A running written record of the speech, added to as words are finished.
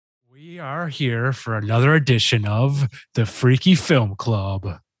We are here for another edition of the Freaky Film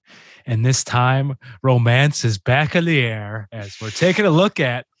Club. And this time, romance is back in the air as we're taking a look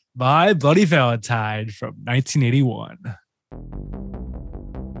at My Bloody Valentine from 1981.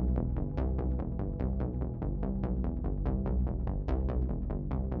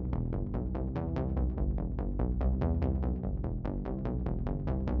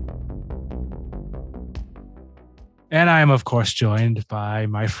 And I am, of course, joined by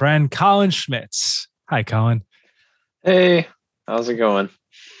my friend Colin Schmitz. Hi, Colin. Hey, how's it going?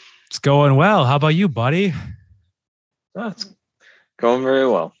 It's going well. How about you, buddy? Oh, it's going very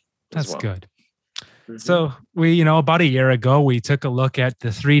well. That's good. Mm-hmm. So we, about a year ago, we took a look at the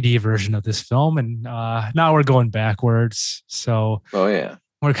 3D version of this film, and now we're going backwards. So we're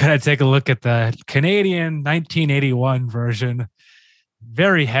going to take a look at the Canadian 1981 version.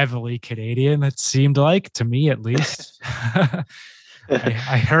 Very heavily Canadian, it seemed like, to me at least. I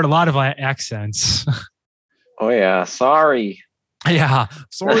heard a lot of accents. Oh, yeah. Sorry. Yeah.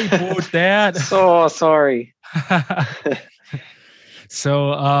 Sorry about that. So sorry.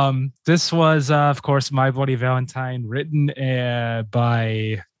 So this was, of course, My Bloody Valentine, written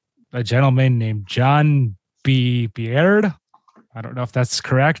by a gentleman named John B. Beard. I don't know if that's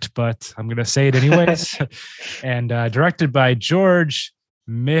correct, but I'm going to say it anyways. And directed by George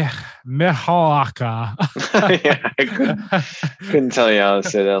Mihalaka. Yeah, I couldn't tell you how to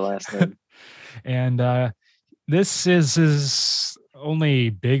say that last name. And this is his only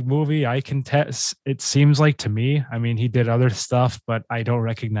big movie I can test. It seems like to me. I mean, he did other stuff, but I don't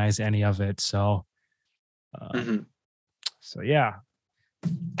recognize any of it. So, so yeah.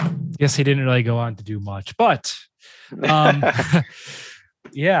 Guess he didn't really go on to do much, but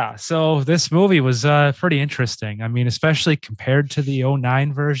yeah. So this movie was pretty interesting. I mean, especially compared to the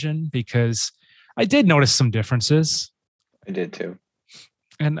 2009 version, because I did notice some differences. I did too.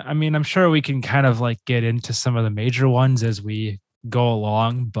 And I mean, I'm sure we can kind of like get into some of the major ones as we go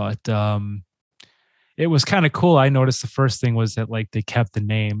along, but it was kind of cool. I noticed the first thing was that like they kept the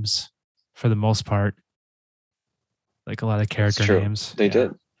names for the most part, like a lot of character names. They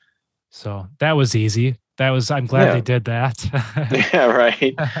did. So that was easy. I'm glad they did that. Yeah,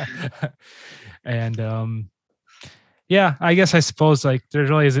 right. And I guess I suppose like there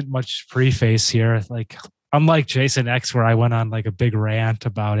really isn't much preface here. Like unlike Jason X, where I went on like a big rant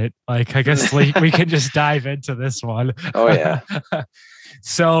about it, like I guess we can just dive into this one. Oh yeah.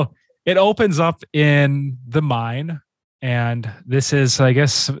 So it opens up in the mine, and this is, I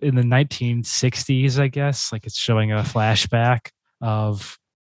guess, in the 1960s. I guess like it's showing a flashback of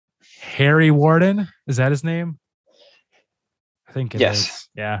Harry Warden. Is that his name? I think it is.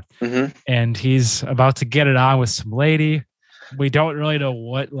 Yeah. Mm-hmm. And he's about to get it on with some lady. We don't really know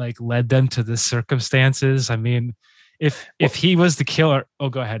what like led them to this circumstances. I mean, if he was the killer,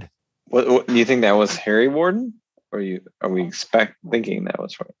 go ahead. What do you think that was Harry Warden, or are we thinking that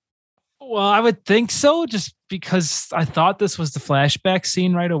was right? Well, I would think so, just because I thought this was the flashback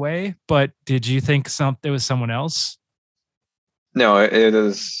scene right away. But did you think it was someone else? No, it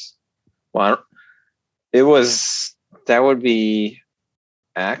is. Well, it was. That would be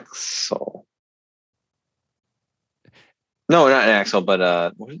Axel. No, not Axel,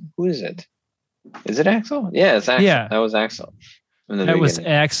 but who is it? Is it Axel? Yeah, it's Axel. Yeah, that was Axel. That was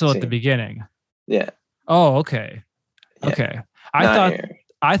Axel at the beginning. Yeah. Oh, okay. Yeah. Okay.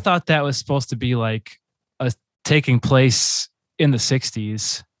 I thought that was supposed to be like taking place in the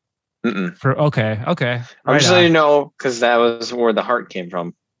 60s. Okay. I'm just letting you know, because that was where the heart came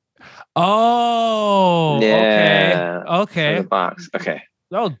from. Oh, yeah. Okay. The box. Okay.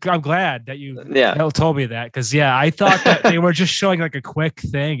 Oh, I'm glad that you told me that, because I thought that they were just showing like a quick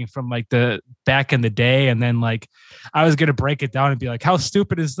thing from like the back in the day, and then like I was gonna break it down and be like, how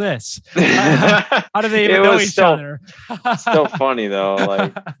stupid is this? How do they even know each other? Still funny though,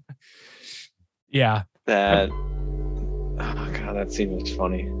 like yeah. That God, that scene was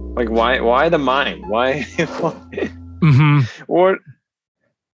funny. Like why the mine? Why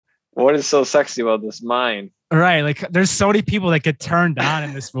What is so sexy about this mine? Right, like there's so many people that get turned on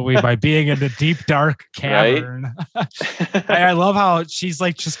in this movie by being in the deep dark cavern. Right? I love how she's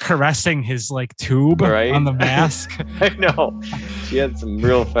like just caressing his like tube on the mask. I know, she had some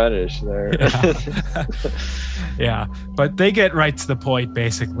real fetish there. Yeah, but they get right to the point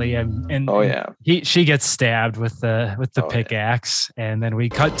basically, and she gets stabbed with the pickaxe, and then we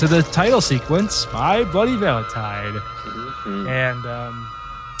cut to the title sequence, My Bloody Valentine, and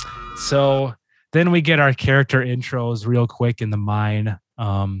so. Then we get our character intros real quick in the mine.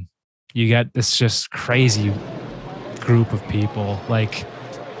 You get this just crazy group of people. Like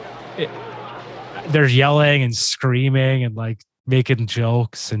they're yelling and screaming and like making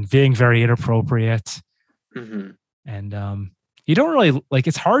jokes and being very inappropriate. Mm-hmm. And you don't really like,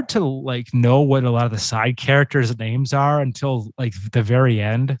 it's hard to like know what a lot of the side characters' names are until like the very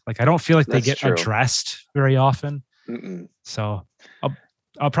end. Like, I don't feel like they get addressed very often. Mm-mm. So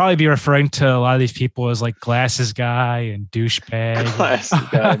I'll probably be referring to a lot of these people as like glasses guy and douchebag. Glasses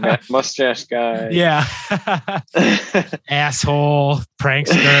guy, mustache guy. Yeah. Asshole,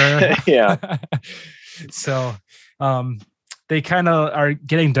 prankster. Yeah. So they kind of are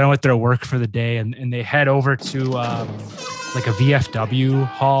getting done with their work for the day, and they head over to like a VFW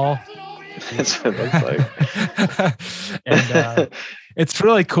hall. That's what it looks like. And it's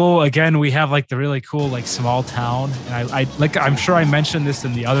really cool. Again, we have like the really cool like small town, and I like, I'm sure I mentioned this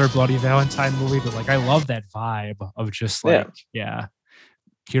in the other Bloody Valentine movie, but like I love that vibe of just like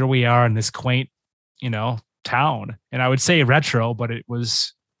here we are in this quaint, town. And I would say retro, but it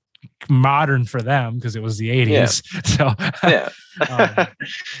was modern for them because it was the 80s. So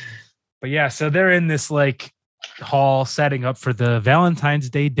but yeah, so they're in this like hall setting up for the Valentine's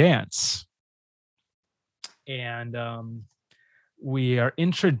Day dance. And we are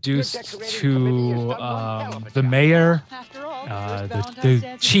introduced to the mayor,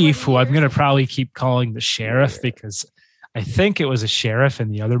 the chief, who I'm going to probably keep calling the sheriff because I think it was a sheriff in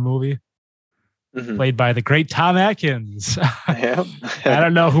the other movie, played by the great Tom Atkins. I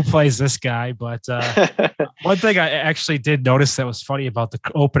don't know who plays this guy, but one thing I actually did notice that was funny about the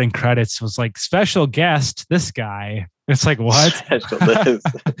opening credits was like special guest, this guy. It's like, what?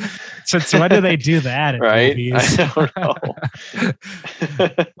 Since when do they do that in movies? I don't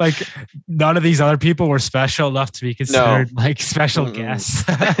know. Like, none of these other people were special enough to be considered like special guests.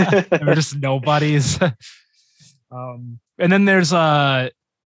 They were just nobodies. And then there's a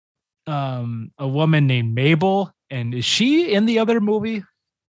woman named Mabel, and is she in the other movie?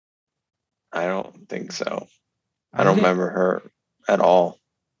 I don't think so. I don't remember her at all.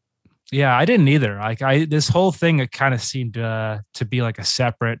 Yeah, I didn't either. Like, this whole thing, it kind of seemed to be like a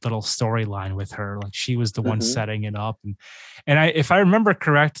separate little storyline with her. Like, she was the one setting it up, and if I remember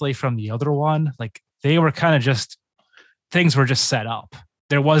correctly from the other one, like they were kind of just things were just set up.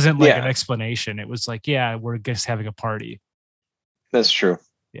 There wasn't like an explanation. It was like, yeah, we're just having a party. That's true.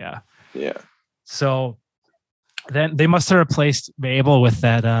 Yeah. Yeah. So then they must have replaced Mabel with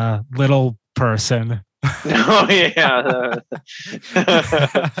that little person. Oh yeah.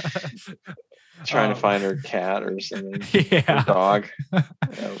 Trying to find her cat or something. Yeah. Her dog.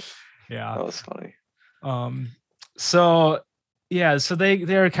 Yeah. That was funny. So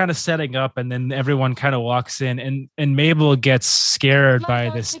they're kind of setting up, and then everyone kind of walks in, and Mabel gets scared by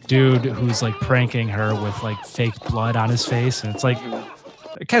this dude who's like pranking her with like fake blood on his face, and it's like,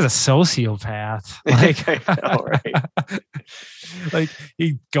 that guy's a sociopath. Like, I know, right? Like,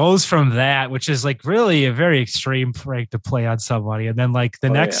 he goes from that, which is like really a very extreme prank to play on somebody, and then like the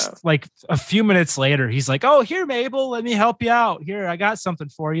next like a few minutes later, he's like, "Oh, here, Mabel, let me help you out. Here, I got something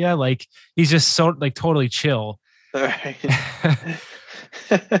for you." Like, he's just so like totally chill. All right.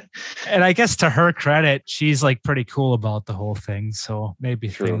 And I guess to her credit, she's like pretty cool about the whole thing. So maybe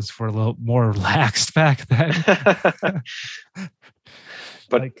things were a little more relaxed back then.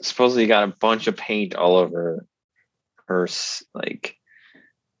 But like, supposedly you got a bunch of paint all over her like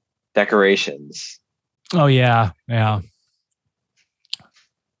decorations. Oh yeah.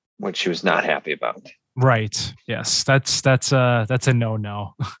 Which she was not happy about. Right. Yes. That's a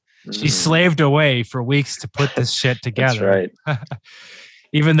no. She slaved away for weeks to put this shit together. That's right.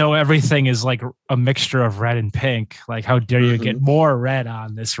 Even though everything is like a mixture of red and pink, like how dare you get more red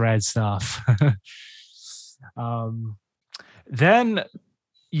on this red stuff? Then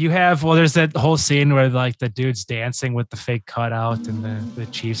you have, there's that whole scene where like the dude's dancing with the fake cutout, and the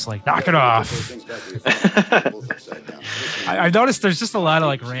chief's like, knock it off. I've noticed there's just a lot of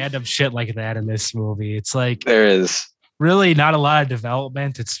like random shit like that in this movie. It's like, there is really not a lot of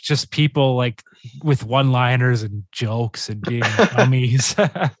development. It's just people like with one-liners and jokes and being dummies.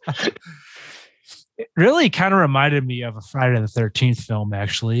 It really kind of reminded me of a Friday the 13th film,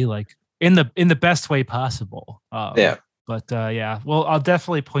 actually, like in the best way possible. But well, I'll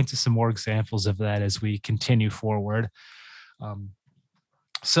definitely point to some more examples of that as we continue forward.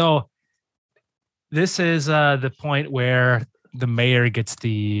 So this is the point where the mayor gets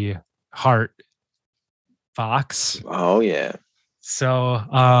the heart box. Oh yeah.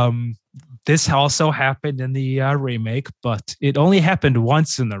 So this also happened in the remake, but it only happened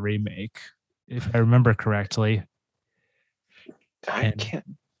once in the remake, if I remember correctly.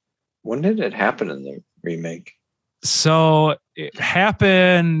 When did it happen in the remake? So it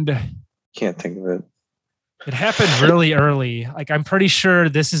happened. Can't think of it. It happened really early. Like, I'm pretty sure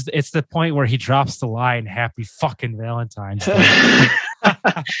it's the point where he drops the line, "Happy fucking Valentine's Day."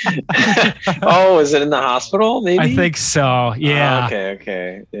 Oh, is it in the hospital? Maybe. I think so. Yeah.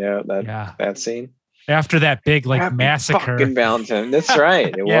 Okay. Yeah, that scene. After that big Happy massacre. Fucking Valentine. That's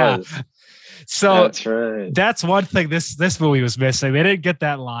right. It was. So that's right. That's one thing this movie was missing. They didn't get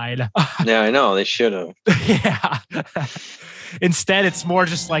that line. Yeah, I know. They should have. Yeah. Instead, it's more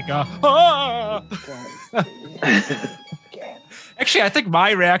just like a. Oh! Actually, I think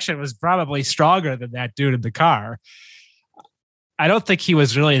my reaction was probably stronger than that dude in the car. I don't think he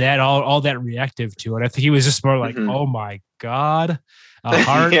was really all that reactive to it. I think he was just more like, "Oh my God, a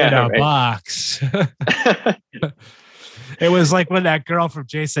heart in a box." It was like when that girl from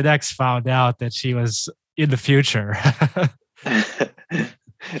Jason X found out that she was in the future.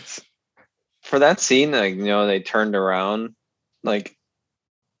 For that scene, like, they turned around. Like,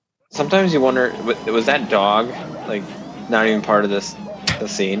 sometimes you wonder, was that dog like not even part of the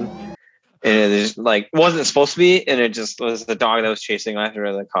scene? And it just like wasn't supposed to be, and it just was the dog that was chasing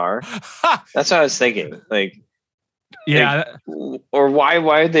after the car. That's what I was thinking. Like, yeah, or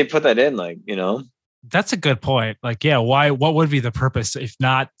why did they put that in? Like, that's a good point. Like, yeah, why? What would be the purpose if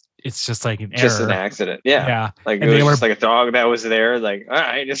not? It's just like an just error. An accident. Yeah. Like, and it was just like a dog that was there. Like, all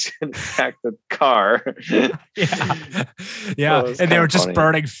right, just attack the car. Yeah. And they were just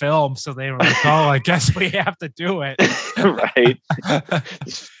burning film, so they were like, "Oh, I guess we have to do it." Right.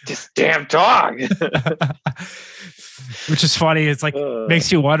 this damn dog. Which is funny. It's like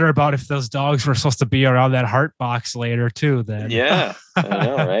makes you wonder about if those dogs were supposed to be around that heart box later too. Then yeah, I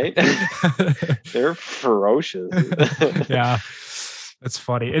know, right? They're ferocious. Yeah, that's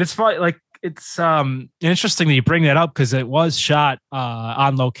funny. And it's funny. Like, it's interesting that you bring that up because it was shot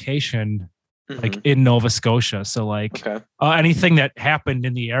on location, like in Nova Scotia. So like anything that happened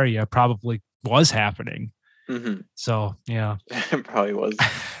in the area probably was happening. So yeah, it probably was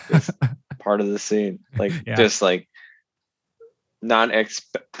part of the scene. Like just like.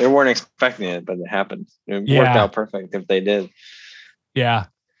 They weren't expecting it, but it happened. It worked out perfect if they did. Yeah.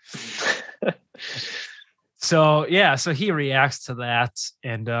 So he reacts to that,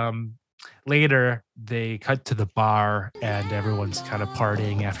 and later they cut to the bar, and everyone's kind of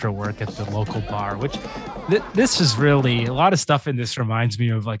partying after work at the local bar. Which this is really a lot of stuff in this reminds me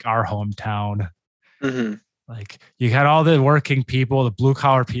of like our hometown. Like, you got all the working people, the blue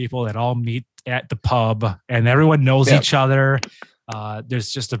collar people that all meet at the pub, and everyone knows each other. There's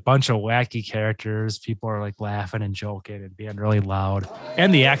just a bunch of wacky characters. People are like laughing and joking and being really loud,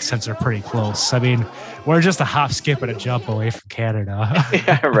 and the accents are pretty close. I mean, we're just a hop, skip, and a jump away from Canada.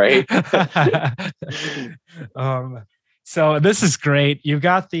 Yeah, right. So this is great. You've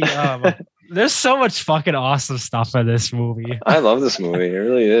got the there's so much fucking awesome stuff in this movie. I love this movie. It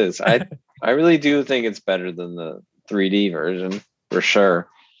really is. I really do think it's better than the 3D version for sure.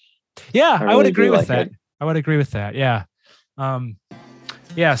 Yeah, I would agree with that. I would agree with that. Yeah.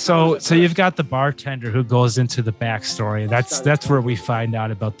 So you've got the bartender who goes into the backstory. That's where we find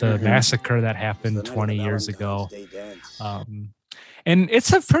out about the massacre that happened 20 years ago. And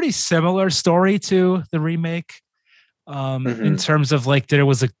it's a pretty similar story to the remake. In terms of like there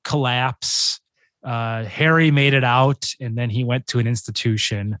was a collapse. Harry made it out, and then he went to an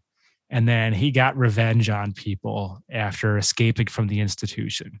institution, and then he got revenge on people after escaping from the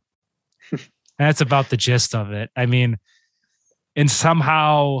institution. And that's about the gist of it. I mean, and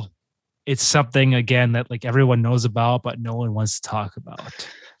somehow it's something again that like everyone knows about, but no one wants to talk about.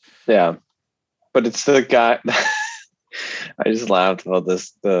 Yeah. But it's the guy. I just laughed about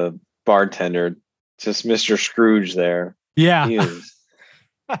this, the bartender, just Mr. Scrooge there. Yeah.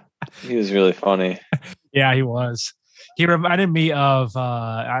 He was really funny. Yeah, he was. He reminded me of,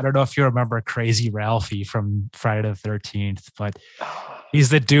 I don't know if you remember Crazy Ralphie from Friday the 13th, but he's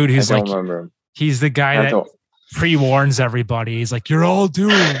the dude who's like, he's the guy that pre-warns everybody. He's like, "You're all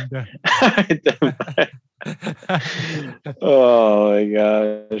doomed." Oh my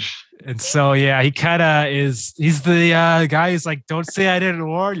gosh. And so, yeah, he kind of is, he's the guy who's like, "Don't say I didn't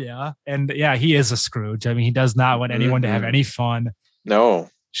warn you." And yeah, he is a Scrooge. I mean, he does not want anyone to have any fun. No.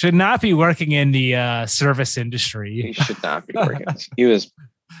 Should not be working in the service industry. He should not be working. He was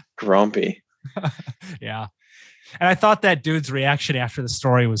grumpy. Yeah. And I thought that dude's reaction after the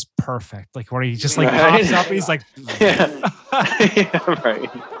story was perfect. Like where he just like pops up, he's like, yeah, right.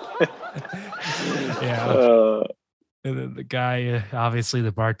 Yeah. And then the guy, obviously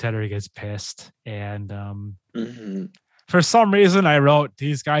the bartender, gets pissed. And for some reason I wrote,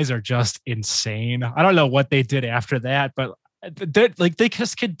 these guys are just insane. I don't know what they did after that, but like they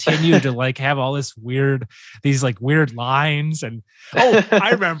just continue to like have all these weird lines. And I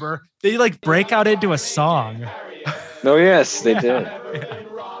remember they like break out into a song. Oh yes, they did.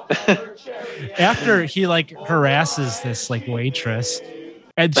 After he like harasses this like waitress,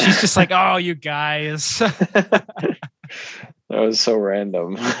 and she's just like, "Oh, you guys." That was so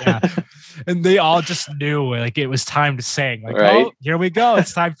random. Yeah. And they all just knew like it was time to sing. Like, right? Oh, here we go.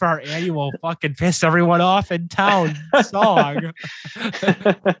 It's time for our annual fucking piss everyone off in town song.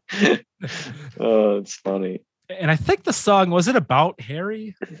 Oh, it's funny. And I think the song, was it about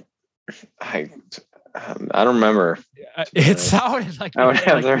Harry? I don't remember. It sounded like I would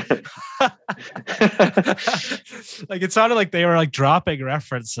have like it sounded like they were like dropping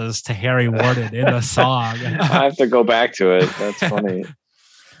references to Harry Warden in the song. I have to go back to it. That's funny.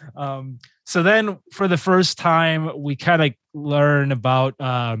 So then for the first time, we kind of learn about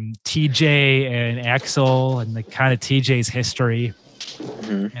TJ and Axel and the kind of TJ's history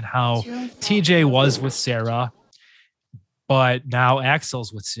and how TJ was with Sarah, but now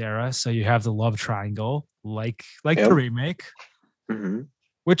Axel's with Sarah. So you have the love triangle, like the remake,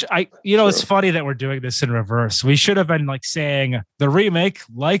 which it's funny that we're doing this in reverse. We should have been like saying the remake,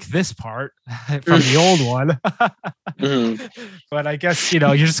 like this part from the old one. But I guess,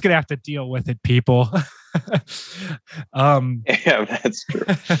 you're just going to have to deal with it, people. Yeah, that's true.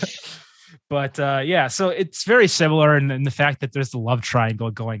 But so it's very similar in the fact that there's the love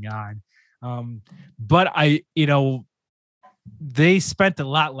triangle going on. But they spent a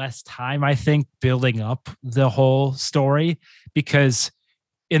lot less time, I think, building up the whole story, because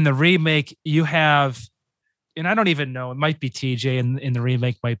in the remake you have, and I don't even know, it might be TJ, and in the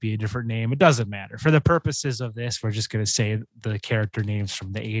remake might be a different name. It doesn't matter. For the purposes of this, we're just going to say the character names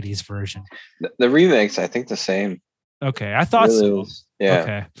from the 80s version. The remake's, I think, the same. Okay, I thought really so. Is. Yeah.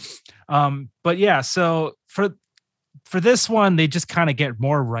 Okay. But yeah, so for this one, they just kind of get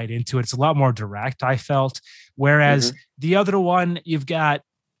more right into it. It's a lot more direct, I felt. Whereas the other one, you've got,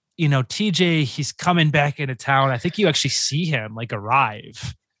 TJ, he's coming back into town. I think you actually see him like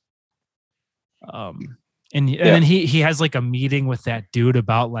arrive. And then he has like a meeting with that dude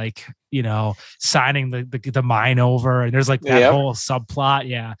about like, signing the mine over. And there's like that whole subplot.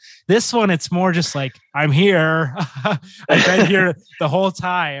 Yeah. This one, it's more just like, I'm here. I've been here the whole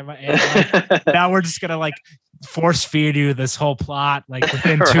time. And now we're just going to like force feed you this whole plot like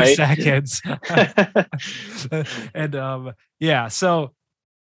within 2 seconds. And so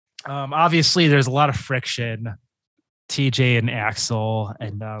obviously there's a lot of friction, TJ and Axel,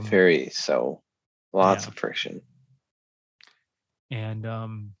 and lots of friction. And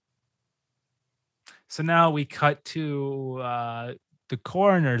so now we cut to the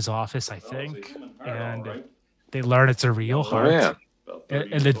coroner's office, I think, and they learn it's a real heart. Yeah.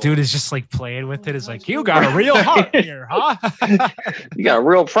 And the dude is just like playing with it. Is like, you got a real heart here, huh? You got a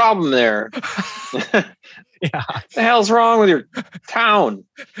real problem there. Yeah. What the hell's wrong with your town?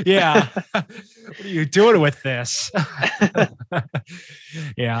 Yeah. What are you doing with this?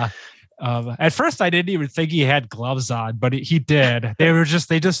 Yeah. At first I didn't even think he had gloves on, but he did.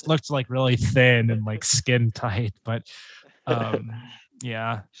 They just looked like really thin and like skin tight. But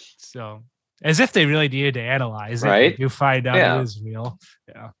yeah. So as if they really needed to analyze it. Right. You find out it is real.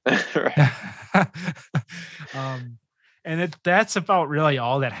 Yeah. And that's about really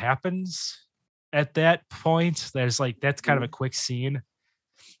all that happens at that point. There's like, that's kind of a quick scene.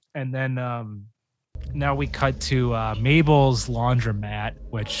 And then now we cut to Mabel's laundromat,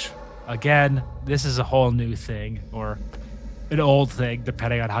 which again, this is a whole new thing, or an old thing,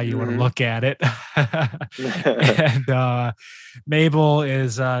 depending on how you want to look at it. And Mabel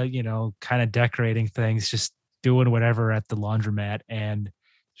is, kind of decorating things, just doing whatever at the laundromat, and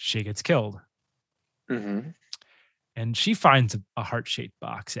she gets killed. And she finds a heart-shaped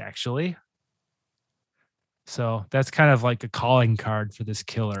box, actually. So that's kind of like a calling card for this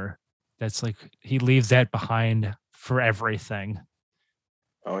killer. That's like, he leaves that behind for everything.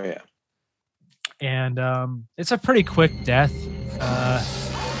 Oh, yeah. And it's a pretty quick death. I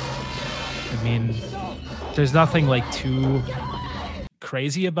mean, there's nothing like too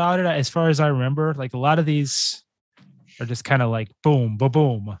crazy about it as far as I remember. Like a lot of these are just kind of like boom, boom,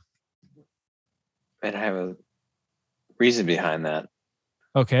 boom. And I have a reason behind that.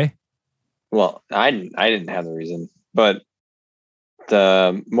 Okay. Well, I didn't have the reason, but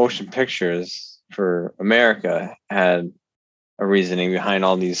the motion pictures for America had a reasoning behind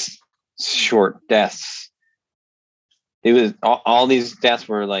all these short deaths. It was all these deaths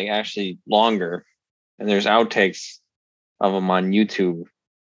were like actually longer, and there's outtakes of them on YouTube,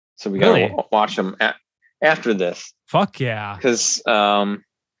 so we gotta watch them after this. Fuck yeah! Because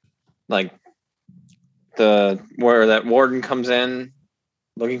like where that warden comes in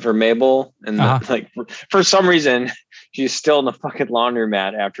looking for Mabel, and like for some reason she's still in the fucking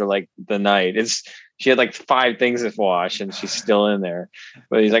laundromat after like the night. She had like 5 things to wash and she's still in there.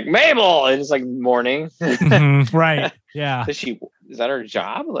 But he's like, Mabel, and it's like morning. Right. Yeah. Is that her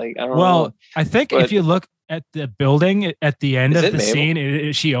job? Like, I don't know. Well, I think if you look at the building at the end of the Mabel?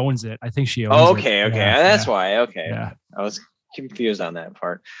 Scene, she owns it. I think she owns it. Okay. Yeah, that's why. Okay. Yeah. I was confused on that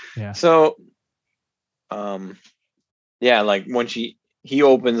part. Yeah. So, yeah, like when he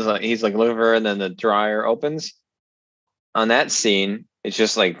opens, he's like looking for her, and then the dryer opens. On that scene, it's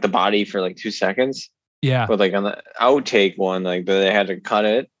just like the body for like 2 seconds. Yeah. But like on the outtake one, like they had to cut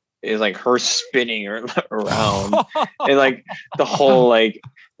it. Is like her spinning around, and like the whole like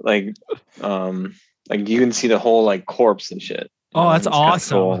you can see the whole like corpse and shit. Oh, that's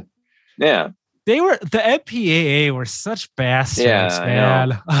awesome. Cool. Yeah. The MPAA were such bastards,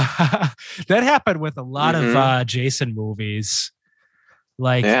 man. That happened with a lot of Jason movies.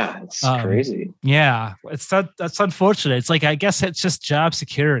 Like, yeah, it's crazy. Yeah, that's unfortunate. It's like, I guess it's just job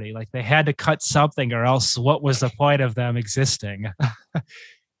security. Like they had to cut something, or else what was the point of them existing?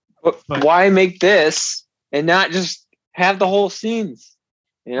 But why make this and not just have the whole scenes?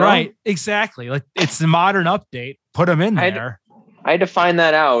 You know? Right, exactly. Like it's the modern update. Put them in there. I had to find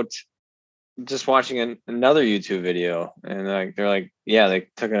that out just watching another YouTube video, and like they're like, yeah, they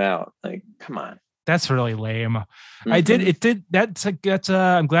took it out. Like, come on. That's really lame. I'm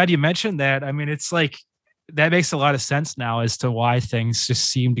glad you mentioned that. I mean, it's like that makes a lot of sense now as to why things just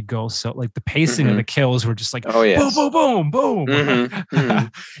seem to go so, like the pacing of the kills were just like boom, boom, boom,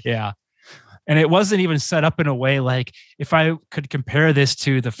 boom. Yeah. And it wasn't even set up in a way like, if I could compare this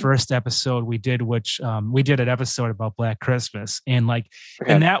to the first episode we did, which we did an episode about Black Christmas, and like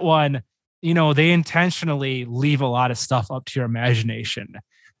in that one, you know, they intentionally leave a lot of stuff up to your imagination.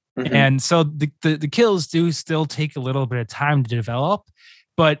 And so the kills do still take a little bit of time to develop,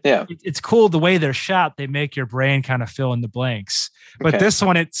 but it's cool the way they're shot. They make your brain kind of fill in the blanks. But this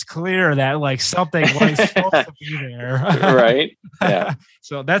one, it's clear that like something was supposed to be there. Right. Yeah.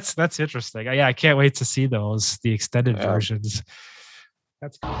 So that's interesting. Yeah, I can't wait to see the extended versions.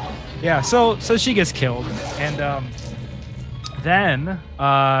 That's cool. Yeah. So she gets killed, and then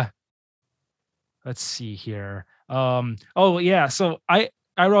let's see here. So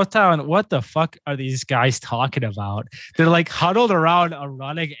I wrote down, what the fuck are these guys talking about? They're like huddled around a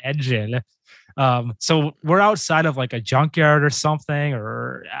running engine. So we're outside of like a junkyard or something,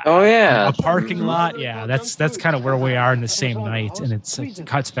 or a parking lot. Yeah, that's kind of where we are in the same night, and it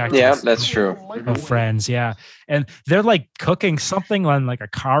cuts back. Yeah, that's true. Of friends, yeah, and they're like cooking something on like a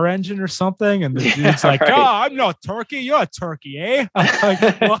car engine or something, and the dude's like, "Oh, I'm not turkey. You're a turkey, eh?" I'm like,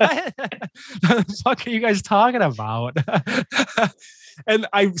 what? The fuck are you guys talking about? And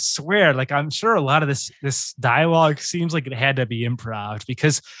I swear, like, I'm sure a lot of this dialogue seems like it had to be improv,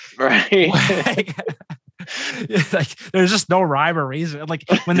 because like, there's just no rhyme or reason. Like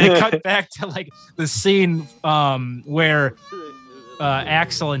when they cut back to like the scene where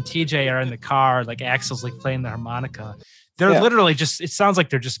Axel and TJ are in the car, like Axel's like playing the harmonica. They're literally just, it sounds like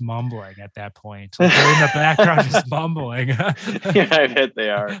they're just mumbling at that point. Like they're in the background just mumbling. Yeah, I bet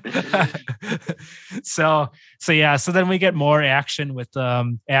they are. So then we get more action with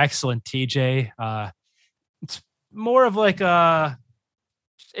Axel and TJ. It's more of like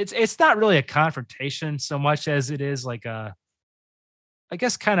it's not really a confrontation so much as it is like I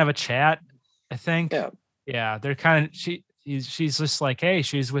guess kind of a chat, I think. Yeah, they're kind of, she's just like, hey,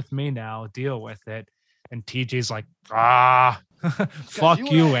 she's with me now, deal with it. And TJ's like, fuck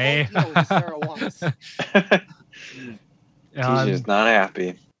you, eh? TJ's not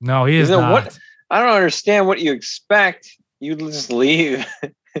happy. No, he is not. I don't understand what you expect. You just leave.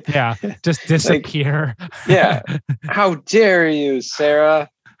 Yeah, just disappear. Yeah. How dare you, Sarah?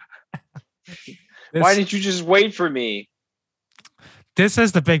 Why didn't you just wait for me? This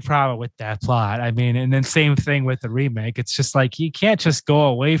is the big problem with that plot. I mean, and then same thing with the remake. It's just like, you can't just go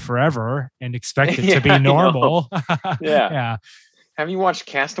away forever and expect it to be normal. Yeah. Have you watched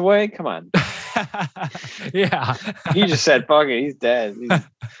Castaway? Come on. Yeah. He just said, fuck it, he's dead.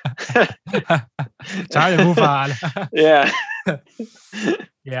 Time to move on. Yeah.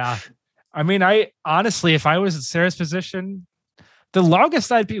 Yeah. I mean, I honestly, if I was in Sarah's position, the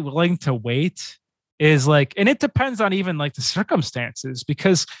longest I'd be willing to wait is like, and it depends on even like the circumstances,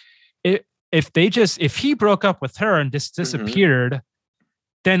 because if he broke up with her and just disappeared,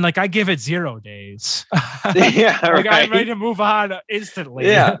 then like I give it 0 days. Yeah, like I'm ready to move on instantly.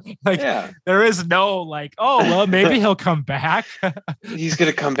 Yeah, there is no like, oh well, maybe he'll come back. He's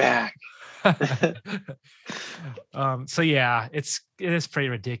gonna come back. So yeah, it is pretty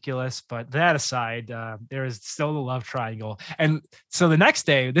ridiculous. But that aside, there is still the love triangle. And so the next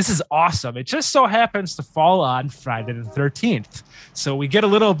day, this is awesome. It just so happens to fall on Friday the 13th. So we get a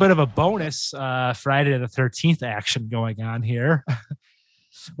little bit of a bonus Friday the 13th action going on here.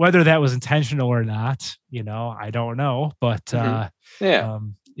 Whether that was intentional or not, I don't know. But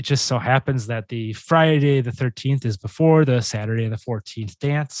it just so happens that the Friday the 13th is before the Saturday the 14th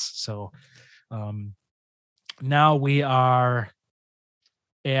dance. So now we are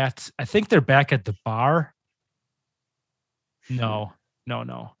I think they're back at the bar. No.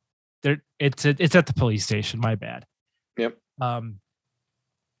 It's at the police station. My bad. Yep.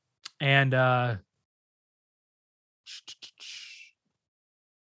 And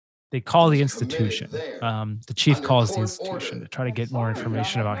they call the institution. The chief calls the institution to try to get more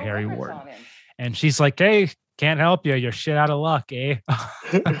information about Harry Ward. And she's like, "Hey, can't help you. You're shit out of luck, eh?"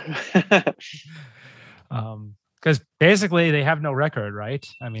 Because basically they have no record, right?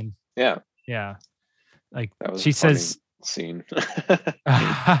 I mean, yeah. Like she says, scene. Like,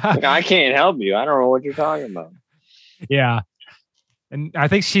 I can't help you. I don't know what you're talking about. Yeah. And I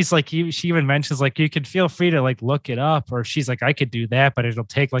think she's like, she even mentions like, you could feel free to like look it up, or she's like, I could do that, but it'll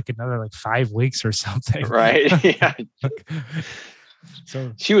take like another like 5 weeks or something. Right. Yeah.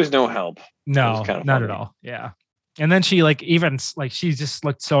 So she was no help. No, not at all. Yeah. And then she like, even like, she just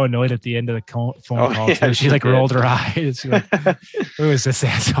looked so annoyed at the end of the phone call. Yeah, she like rolled her eyes. She like, who is this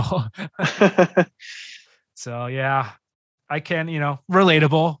asshole? So yeah, I can,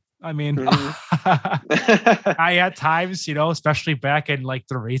 relatable. I mean, I at times, especially back in like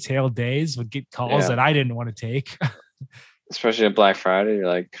the retail days, would get calls that I didn't want to take. Especially at Black Friday, you're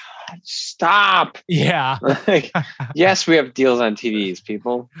like, God, stop. Yeah. Like, yes, we have deals on TVs,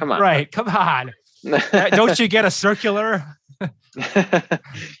 people. Come on. Right. Come on. Don't you get a circular?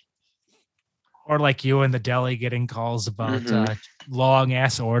 Or like you in the deli getting calls about long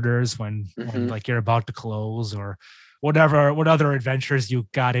ass orders when like you're about to close, or what other adventures you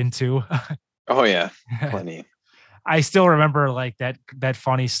got into. Oh yeah, plenty. I still remember like that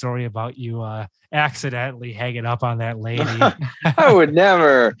funny story about you accidentally hanging up on that lady. I would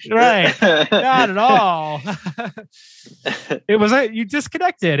never. Right. Not at all. It was you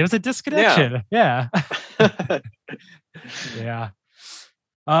disconnected. It was a disconnection. Yeah. Yeah.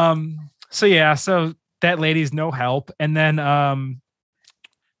 So that lady's no help. And then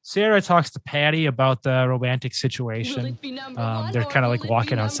Sarah talks to Patty about the romantic situation. They're kind of like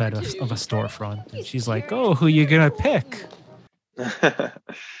walking outside of a storefront. And she's like, "Oh, who you gonna pick?"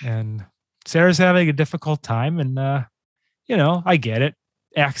 And Sarah's having a difficult time. And, I get it.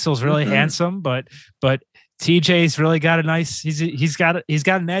 Axel's really handsome, but TJ's really got a nice, he's got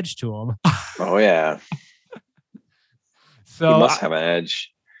an edge to him. Oh yeah. So he must have an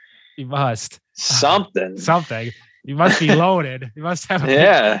edge. He must. Something. You must be loaded. You must have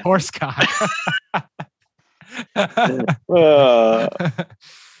a horse cock.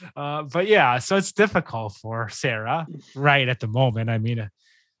 But yeah, so it's difficult for Sarah right at the moment. I mean,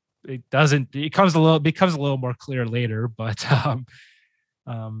 it becomes a little more clear later, but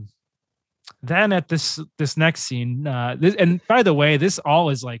then at this next scene, and by the way, this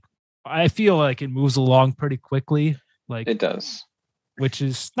all is like, I feel like it moves along pretty quickly. Like it does, which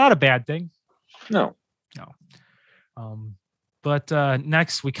is not a bad thing. No. But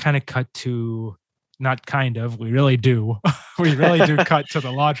next we kind of cut to, not kind of, we really do. We really do cut to the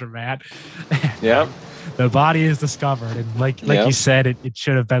laundromat. Yep. The body is discovered, and like you said, it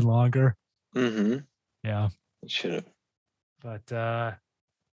should have been longer. Yeah, it should have. But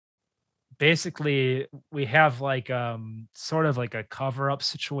basically, we have like sort of like a cover-up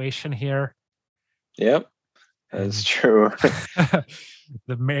situation here. Yep, that's true.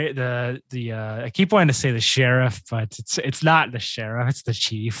 I keep wanting to say the sheriff, but it's not the sheriff, it's the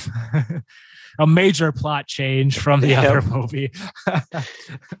chief. A major plot change from the other movie.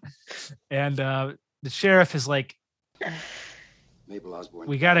 And the sheriff is like,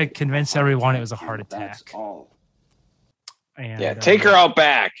 we got to convince everyone it was a heart attack. And take her out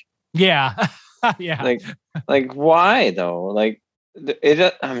back. Yeah. Yeah. Like why though? Like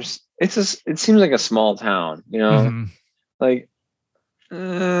it seems like a small town, like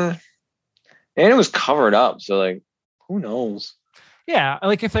and it was covered up, so like who knows? Yeah,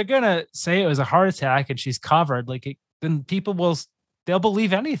 like if they're gonna say it was a heart attack and she's covered, like then they'll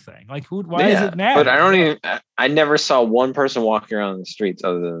believe anything. Like why does it matter? But I never saw one person walking around the streets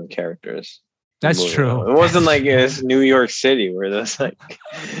other than the characters. That's true. It wasn't like it's New York City where there's like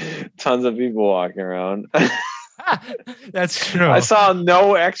tons of people walking around. That's true. I saw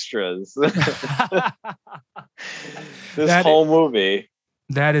no extras. This whole movie.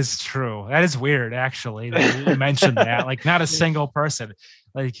 That is true. That is weird, actually. That you mentioned that. Like, not a single person.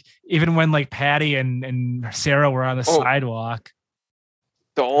 Like, even when like Patty and Sarah were on the sidewalk.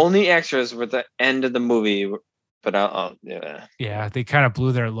 The only extras were at the end of the movie, but yeah, they kind of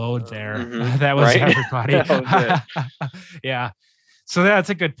blew their load there. Mm-hmm. That was everybody. That was yeah. So that's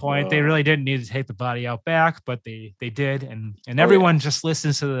a good point. They really didn't need to take the body out back, but they did, and everyone just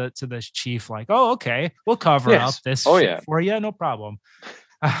listens to the chief like, oh, okay, we'll cover up this shit for you, no problem.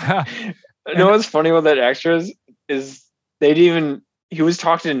 You know what's funny with that extras is he was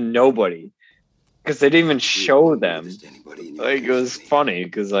talking to nobody because they didn't even show them. Like, it was funny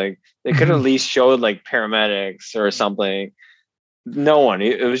because like they could at least showed like paramedics or something. No one.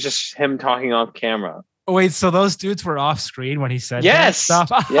 It was just him talking off camera. Oh, wait, so those dudes were off screen when he said that stuff?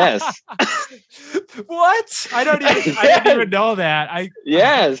 Yes. What? I didn't even know that.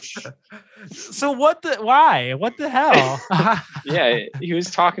 Yes. So why? What the hell? Yeah, he was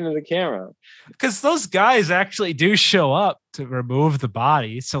talking to the camera. Because those guys actually do show up to remove the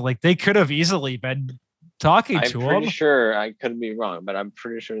body. So like they could have easily been talking to him. I'm pretty sure, I could be wrong, but I'm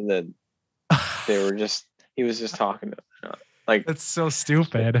pretty sure that he was just talking to them. Like, that's so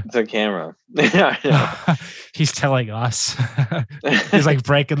stupid. The camera. He's telling us. He's like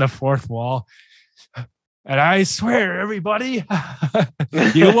breaking the fourth wall. And I swear, everybody,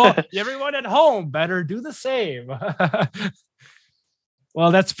 everyone at home better do the same. Well,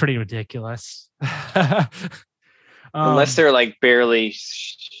 that's pretty ridiculous. Unless they're like barely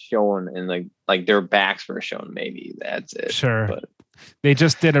shown and like their backs were shown, maybe that's it. Sure. But they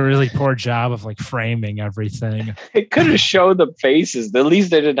just did a really poor job of like framing everything. It could have showed the faces. At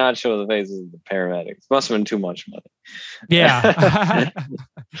least they did not show the faces of the paramedics. Must have been too much money. Yeah.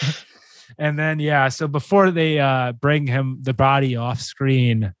 And then, so before they bring the body off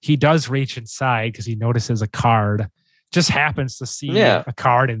screen, he does reach inside because he notices a card. Just happens to see a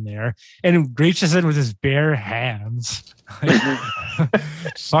card in there and reaches in with his bare hands.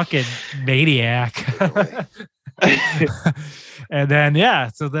 Fucking maniac. And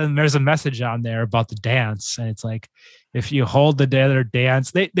then, so then there's a message on there about the dance. And it's like, if you hold the other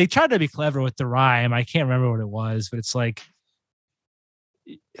dance, they tried to be clever with the rhyme. I can't remember what it was, but it's like,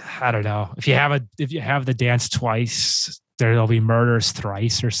 I don't know. If you have the dance twice, there'll be murders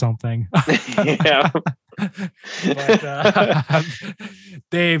thrice or something. Yeah. But,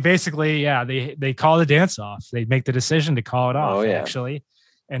 they basically, they call the dance off. They make the decision to call it off, actually.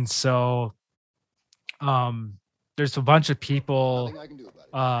 And so, there's a bunch of people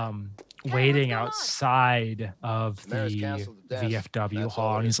waiting outside of the VFW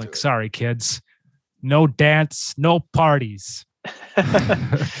hall. And he's like, sorry, kids, no dance, no parties.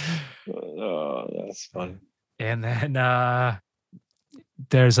 Oh, that's fun. And then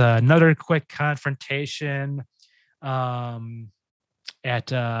there's another quick confrontation at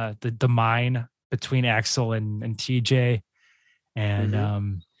the mine between Axel and TJ.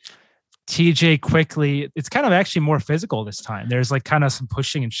 And TJ quickly, it's kind of actually more physical this time. There's like kind of some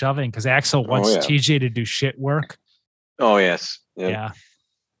pushing and shoving because Axel wants TJ to do shit work. Oh, yes. Yep. Yeah.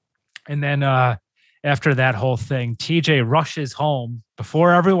 And then after that whole thing, TJ rushes home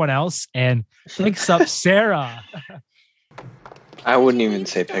before everyone else and picks up Sarah. I wouldn't even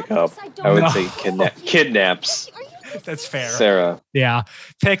say pick up. I would say kidnaps. That's fair. Sarah. Yeah.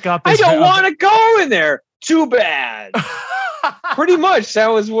 Pick up. I don't want to go in there. Too bad. Pretty much. That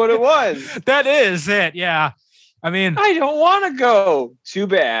was what it was. That is it. Yeah. I mean, I don't want to go. Too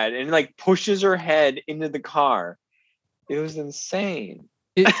bad. And like pushes her head into the car. It was insane.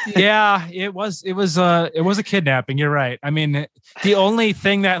 It was a kidnapping. You're right. I mean, the only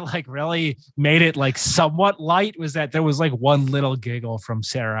thing that like really made it like somewhat light was that there was like one little giggle from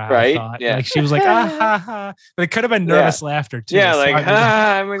Sarah. Right? I thought. Yeah. Like she was like, ah, ha, ha. But it could have been nervous laughter too. Yeah, like,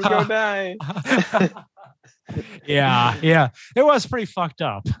 I'm gonna go die. Yeah. It was pretty fucked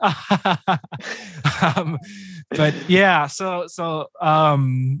up. But yeah, so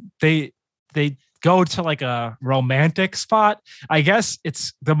they go to like a romantic spot. I guess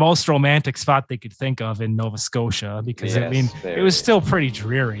it's the most romantic spot they could think of in Nova Scotia because it was still pretty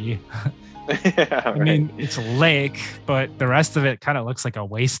dreary. Yeah, I mean, it's a lake, but the rest of it kind of looks like a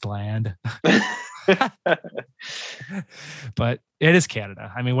wasteland. But it is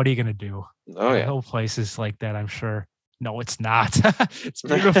Canada. I mean, what are you going to do? Oh, yeah. The whole place is like that, I'm sure. No, it's not. It's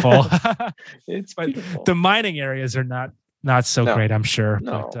beautiful. It's but beautiful. The mining areas are not so great, I'm sure.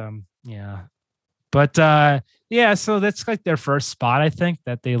 No. But yeah. But so that's like their first spot, I think,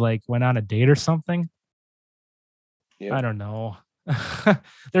 that they like went on a date or something. Yep. I don't know.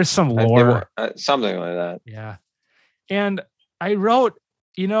 There's some lore. Something like that. Yeah. And I wrote,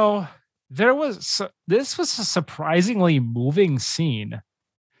 this was a surprisingly moving scene.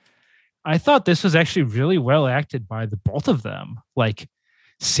 I thought this was actually really well acted by the both of them. Like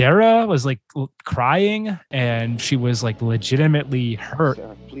Sarah was like crying, and she was like legitimately hurt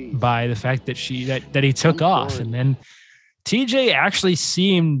by the fact that that he took off, and then TJ actually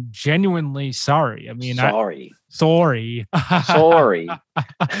seemed genuinely sorry. I mean, sorry.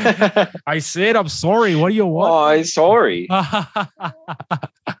 I said I'm sorry. What do you want? Oh, I'm sorry.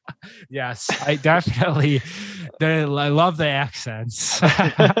 Yes, I definitely. I love the accents.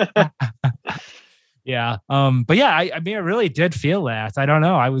 Yeah. But yeah, I mean, I really did feel that. I don't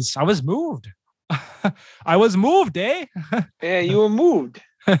know. I was moved. I was moved, eh? Yeah, you were moved.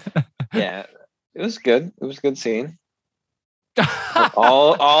 Yeah, it was good. It was a good scene.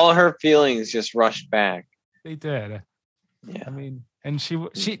 all her feelings just rushed back. They did. Yeah. I mean, and she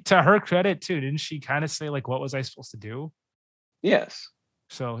to her credit too, didn't she kind of say like, what was I supposed to do? Yes.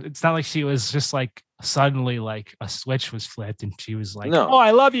 So it's not like she was just like suddenly like a switch was flipped and she was like, no. Oh,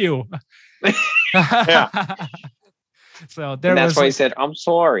 I love you. Yeah. So that's why he said, I'm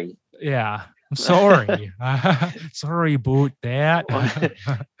sorry. Yeah. I'm sorry. Sorry about that.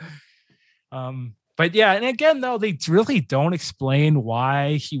 But yeah, and again, though, they really don't explain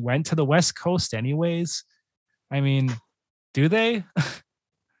why he went to the West Coast anyways. I mean, do they?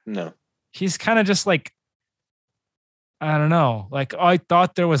 No. He's kind of just like, I don't know, like, oh, I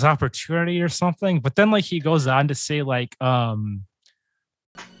thought there was opportunity or something, but then like he goes on to say like, I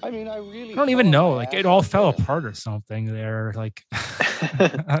don't even know, like it all fell apart or something there. Like,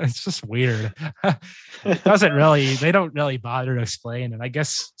 it's just weird. They don't really bother to explain. And I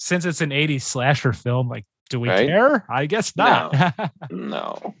guess since it's an 80s slasher film, like, do we care? I guess not.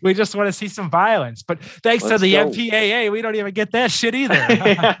 No. We just want to see some violence. But thanks to the MPAA, we don't even get that shit either.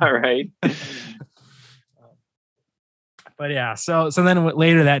 Yeah, right. But yeah, so then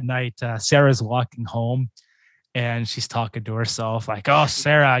later that night, Sarah's walking home, and she's talking to herself like, "Oh,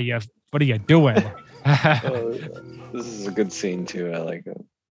 Sarah, what are you doing?" This is a good scene too. I like it.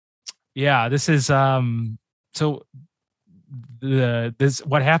 Yeah, this is So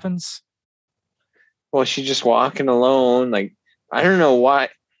what happens? Well, she's just walking alone. Like, I don't know why.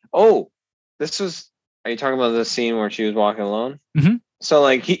 Oh, are you talking about the scene where she was walking alone? Mm-hmm. So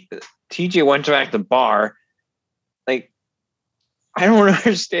like TJ went back to the bar. Like, I don't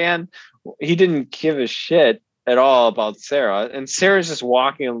understand. He didn't give a shit at all about Sarah. And Sarah's just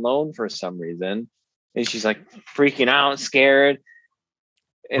walking alone for some reason. And she's like freaking out, scared.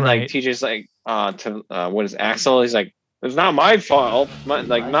 And like TJ's like, what is Axel? He's like, it's not my fault.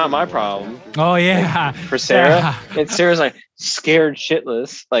 Not my problem. Oh yeah. Like, for Sarah. Yeah. And Sarah's like scared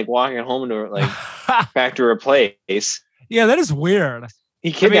shitless, like walking home to her, like back to her place. Yeah, that is weird.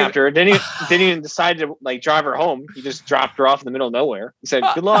 He kidnapped her. Didn't even decide to like drive her home. He just dropped her off in the middle of nowhere. He said,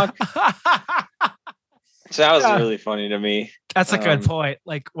 "Good luck." So that was really funny to me. That's a good point.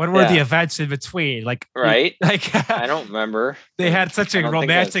 Like, what were the events in between? Like, right? Like, I don't remember. They had such a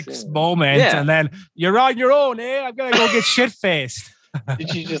romantic moment, and then you're on your own, eh? I'm gonna go get shit faced.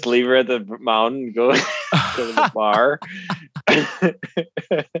 Did you just leave her at the mountain and go to the bar?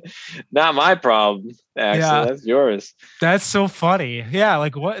 Not my problem, actually. Yeah. That's yours. That's so funny. Yeah,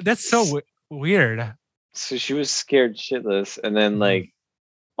 like what? That's so weird. So she was scared shitless, and then like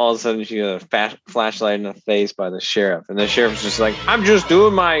all of a sudden she got a flashlight in the face by the sheriff, and the sheriff's just like, "I'm just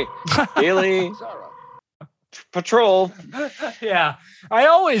doing my daily patrol." Yeah, I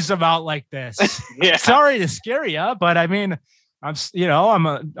always am out like this. Yeah. Sorry to scare you, but I mean, I'm just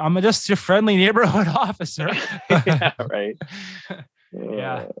your friendly neighborhood officer. Yeah, right.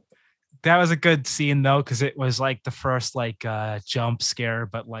 Yeah. That was a good scene though, because it was like the first like jump scare,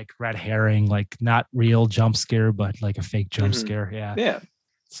 but like red herring, like not real jump scare, but like a fake jump scare. Yeah. Yeah.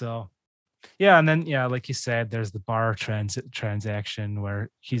 So yeah, and then like you said, there's the bar transaction where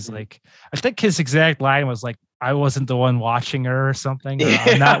he's like, I think his exact line was like, "I wasn't the one watching her" or something. Or,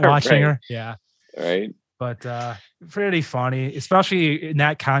 "I'm not watching her." Yeah. Right. But pretty funny, especially in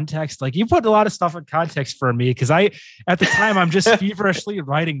that context. Like, you put a lot of stuff in context for me, because at the time I'm just feverishly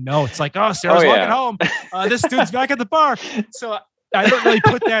writing notes like, "Oh, Sarah's walking home. This dude's back at the bar." So I don't really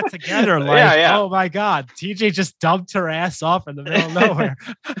put that together. Like, oh my God, TJ just dumped her ass off in the middle of nowhere.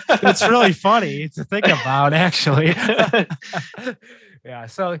 It's really funny to think about, actually. Yeah,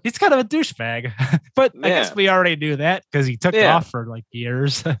 so he's kind of a douchebag, but I guess we already knew that because he took off for like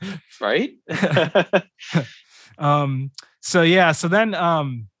years. Right. So then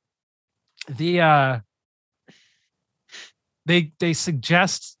they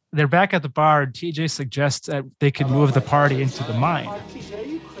suggest, they're back at the bar, and TJ suggests that they could move the party into the mine.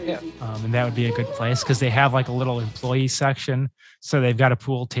 Yeah. And that would be a good place because they have like a little employee section. So they've got a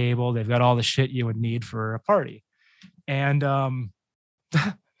pool table, they've got all the shit you would need for a party. And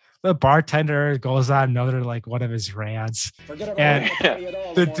the bartender goes on another like one of his rants. And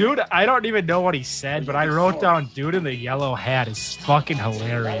the dude, I don't even know what he said, but I wrote down dude in the yellow hat is fucking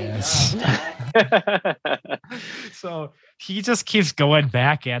hilarious. So he just keeps going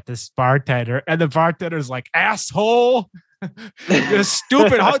back at this bartender, and the bartender's like, asshole. You're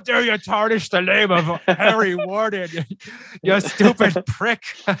stupid. How dare you tarnish the name of Harry Warden? You stupid prick.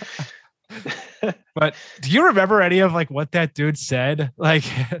 But do you remember any of like what that dude said? Like,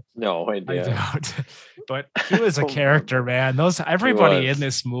 no idea. I don't. But he was a character, man. Everybody in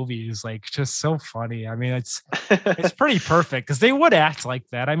this movie is like just so funny. I mean, it's pretty perfect because they would act like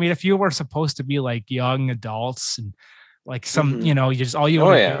that. I mean, if you were supposed to be like young adults and like some, you know, you just all you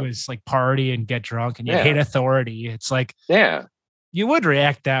want to do is like party and get drunk and you hate authority. It's like, you would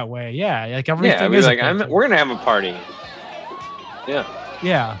react that way. Yeah, like everything is like we're gonna have a party.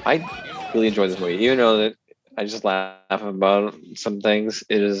 Yeah. I really enjoy this movie. You know that I just laugh about some things.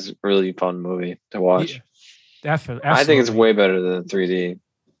 It is a really fun movie to watch. Yeah, definitely. I think it's way better than 3D.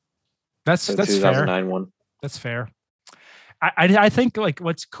 That's 2009 fair. One. That's fair. I think like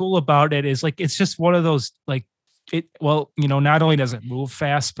what's cool about it is like it's just one of those like not only does it move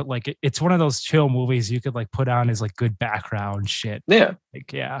fast, but like it's one of those chill movies you could like put on as like good background shit. Yeah.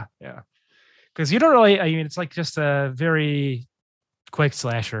 Like yeah. Because you don't really. I mean, it's like just a very quick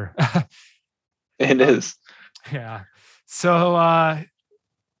slasher. It is. Yeah. So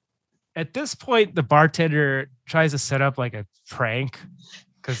at this point, the bartender tries to set up like a prank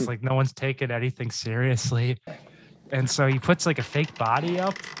because like no one's taking anything seriously. And so he puts like a fake body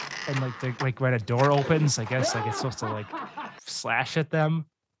up and like when a door opens, I guess like it's supposed to like slash at them.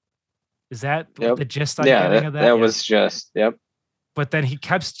 Is that the gist I'm getting of that? That was just, But then he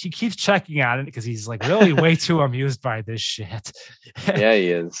keeps checking on it because he's like really way too amused by this shit. Yeah,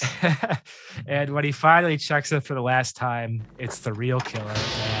 he is. And when he finally checks it for the last time, it's the real killer,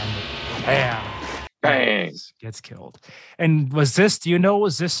 and bang, gets killed. And was this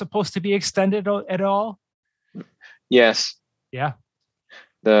supposed to be extended at all? Yes. Yeah.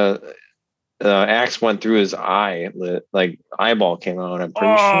 The axe went through his eye, like eyeball came out. I'm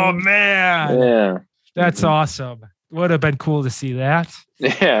pretty sure. Oh man. Yeah. That's awesome. Would have been cool to see that.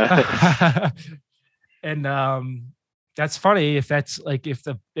 Yeah. And that's funny if that's like if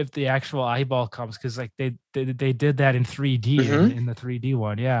the actual eyeball comes because like they did that in 3D in the 3D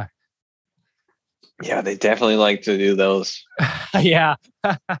one. Yeah. Yeah, they definitely like to do those. Yeah.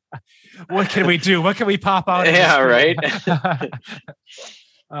 What can we do? What can we pop out? Yeah, right.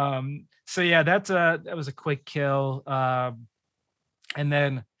 So yeah, that was a quick kill. And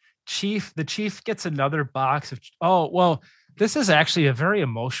then the chief gets another box of this is actually a very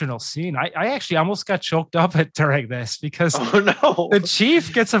emotional scene. I actually almost got choked up during this because the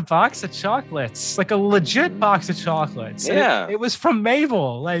chief gets a box of chocolates, like a legit box of chocolates. Yeah. It was from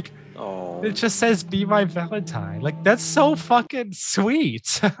Mabel. Like it just says "Be my Valentine." Like that's so fucking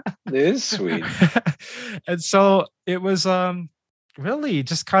sweet. It is sweet. And so it was really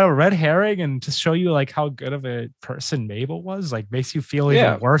just kind of red herring and just show you like how good of a person Mabel was. Like makes you feel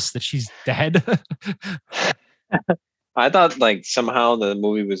even worse that she's dead. I thought like somehow the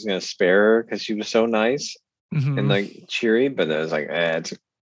movie was gonna spare her because she was so nice and like cheery, but it was like,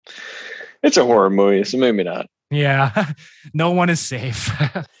 it's a horror movie, so maybe not. Yeah, no one is safe.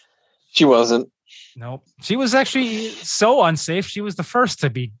 She wasn't. Nope. She was actually so unsafe. She was the first to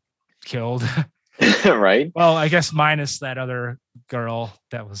be killed. Right. Well, I guess minus that other girl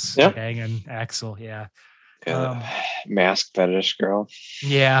that was banging Axel. Yeah. Mask fetish girl.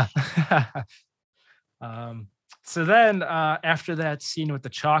 Yeah. So then after that scene with the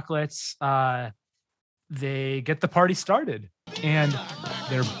chocolates, they get the party started and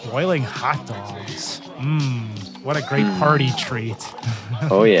they're boiling hot dogs. What a great party treat.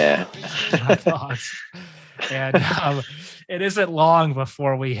 Oh, yeah. Hot dogs. And it isn't long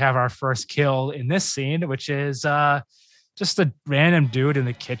before we have our first kill in this scene, which is just a random dude in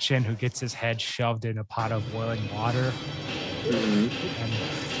the kitchen who gets his head shoved in a pot of boiling water. And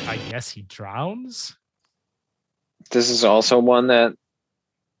I guess he drowns. This is also one that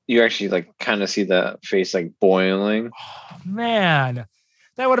you actually like kind of see the face like boiling. Oh, man,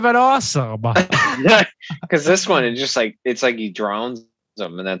 that would have been awesome. Because this one, it's like he drowns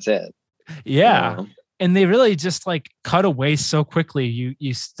him and that's it. Yeah. And they really just like cut away so quickly. You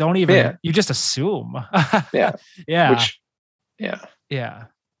don't even, you just assume. Yeah. Yeah. Yeah.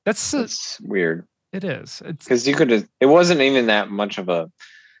 That's weird. It is. Because it wasn't even that much of a,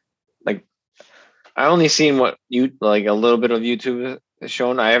 like, I only seen what you like a little bit of YouTube has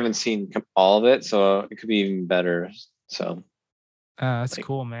shown. I haven't seen all of it, so it could be even better. So that's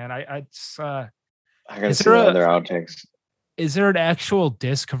cool, man. I gotta see the other outtakes. is there an actual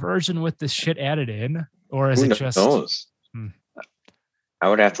disc version with this shit added in, or is it just? Knows? I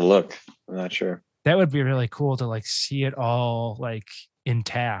would have to look. I'm not sure. That would be really cool to like see it all like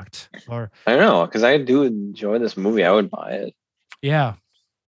intact. Or I know, because I do enjoy this movie. I would buy it. Yeah,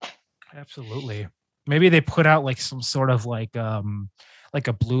 absolutely. Maybe they put out like some sort of like a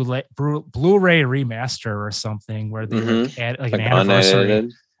Blu-ray remaster or something where they like add like an anniversary.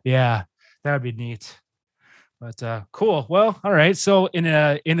 Unedited. Yeah, that would be neat. But cool. Well, all right. So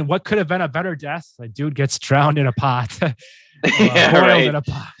in what could have been a better death, a dude gets drowned in a pot, yeah, boiled right. in a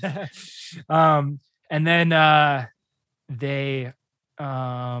pot. And then they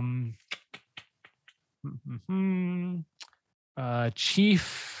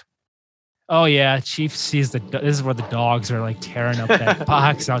Chief. Oh yeah, Chief sees this is where the dogs are like tearing up that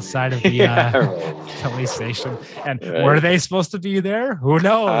box outside of the police station. And were they supposed to be there? Who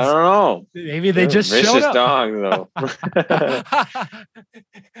knows? I don't know. Maybe they just showed up. Dog though.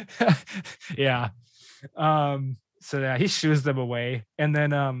 Yeah. So yeah, he shoos them away, and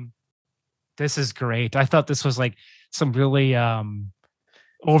then this is great. I thought this was like some really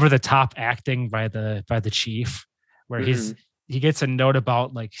over the top acting by the chief, where he gets a note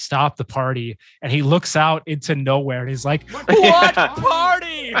about like stop the party, and he looks out into nowhere and he's like, what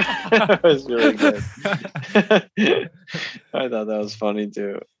party? That was really good. I thought that was funny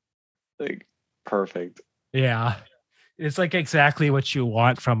too. Like perfect. Yeah. It's like exactly what you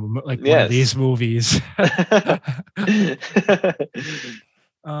want from like one of these movies.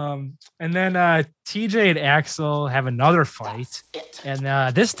 And then TJ and Axel have another fight,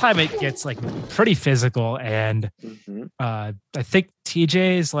 and this time it gets like pretty physical, and I think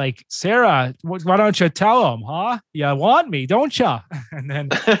TJ is like, Sarah, why don't you tell him, huh? You want me, don't you? And then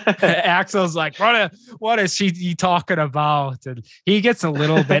Axel's like, what is she talking about? And he gets a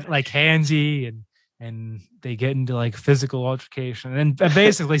little bit like handsy, and they get into like physical altercation, and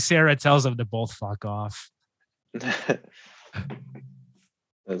basically Sarah tells them to both fuck off.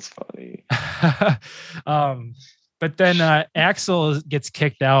 That's funny. But then Axel gets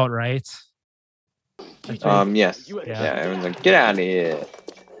kicked out, right? Yes. Yeah, everyone's like, get out of here.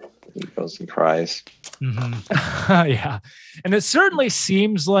 He goes and cries. Yeah. And it certainly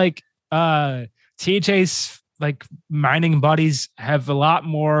seems like TJ's like mining buddies have a lot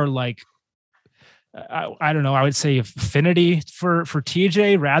more like I don't know, I would say affinity for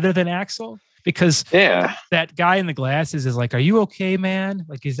TJ rather than Axel. Because that guy in the glasses is like, are you okay, man?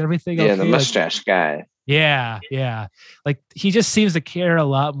 Like, is everything okay? Yeah, the mustache guy. Yeah. Like, he just seems to care a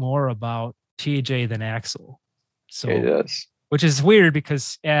lot more about TJ than Axel. So he does. Which is weird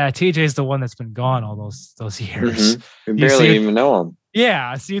because TJ is the one that's been gone all those years. We barely even know him.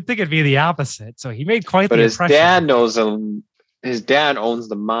 Yeah, so you'd think it'd be the opposite. So he made quite the impression. But his dad knows him. His dad owns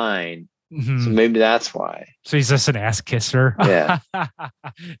the mine. So maybe that's why. So he's just an ass kisser. Yeah.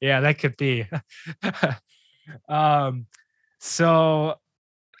 Yeah, that could be. Oh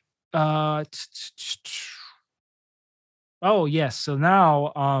yes. So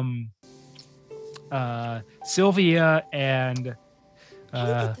now Sylvia and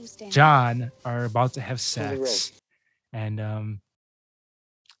John are about to have sex. And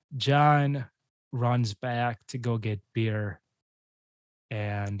John runs back to go get beer,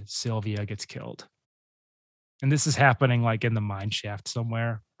 and Sylvia gets killed. And this is happening like in the mine shaft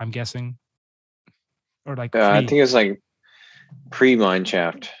somewhere, I'm guessing. Or like I think it's like pre-mine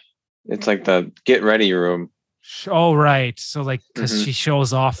shaft. It's like the get ready room. Oh, right. So like, because she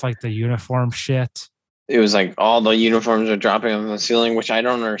shows off like the uniform shit. It was like all the uniforms are dropping on the ceiling, which I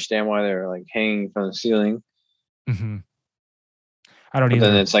don't understand why they're like hanging from the ceiling. I don't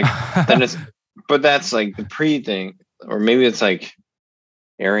either. Then it's like, but that's like the pre thing, or maybe it's like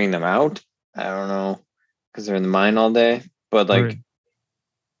airing them out. I don't know, because they're in the mine all day. But like,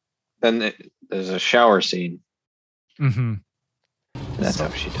 then there's a shower scene. That's how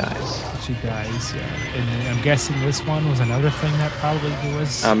she dies. She dies, yeah. And I'm guessing this one was another thing that probably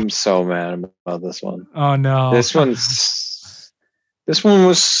was. I'm so mad about this one. Oh no, this one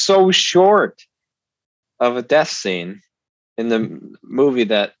was so short of a death scene in the movie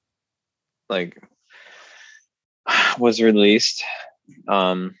that like was released.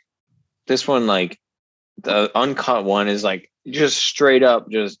 This one, like the uncut one, is like just straight up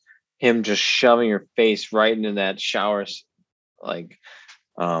just him just shoving your face right into that shower like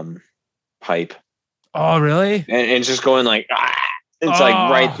pipe. Oh really? And it's just going like it's like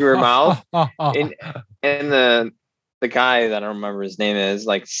right through her mouth. And the guy that I don't remember his name is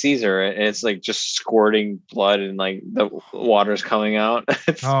like Caesar, and it's like just squirting blood and like the water's coming out.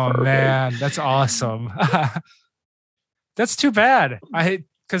 It's perfect. Man, that's awesome. That's too bad.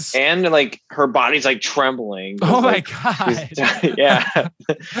 and like her body's like trembling. Oh my like, God. Yeah.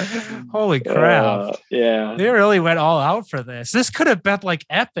 Holy crap. Yeah. They really went all out for this. This could have been like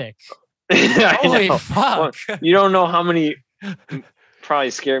epic. Holy fuck. Well, you don't know how many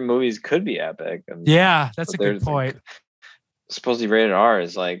probably scary movies could be epic. Yeah, that's a good point. Like, supposedly rated R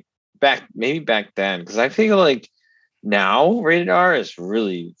is like maybe back then, because I feel like now rated R is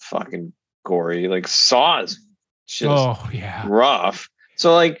really fucking gory. Like Saw is just rough.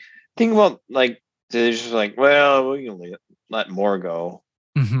 So like think about like they're just like, well, we can let more go.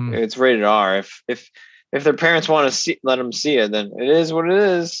 Mm-hmm. It's rated R. If their parents want to let them see it, then it is what it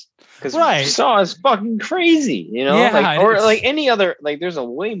is. Because Saw is fucking crazy, you know? Yeah, or like any other, like there's a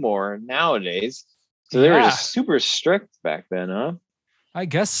way more nowadays. So they were just super strict back then, huh? I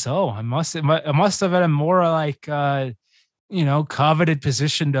guess so. It must have been a more like coveted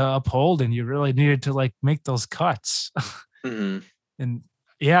position to uphold, and you really needed to like make those cuts. Mm-hmm. And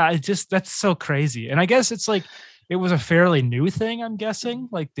yeah, that's so crazy. And I guess it's like it was a fairly new thing, I'm guessing.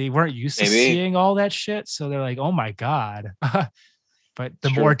 Like they weren't used to seeing all that shit. So they're like, oh my God. But the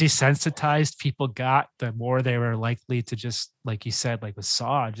more desensitized people got, the more they were likely to just, like you said, like with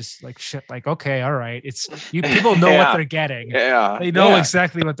Saw, just like shit, like, okay, all right. It's people know what they're getting. Yeah. They know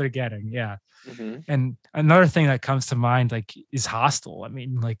exactly what they're getting. Yeah. Mm-hmm. And another thing that comes to mind, like, is Hostel. I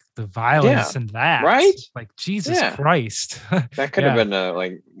mean, like the violence in that, right? Like Jesus Christ, that could have been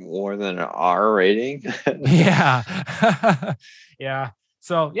like more than an R rating. Yeah. Yeah.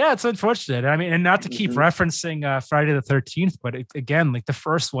 So yeah, it's unfortunate. I mean, and not to keep referencing Friday the 13th, but again, like the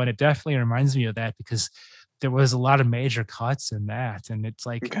first one, it definitely reminds me of that because there was a lot of major cuts in that, and it's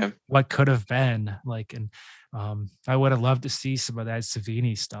like what could have been like. And I would have loved to see some of that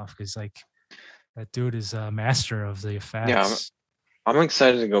Savini stuff because like that dude is a master of the effects. Yeah, I'm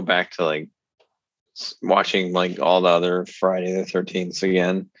excited to go back to like watching like all the other Friday the 13th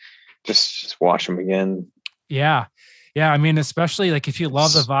again. Just watch them again. Yeah. Yeah, I mean, especially like if you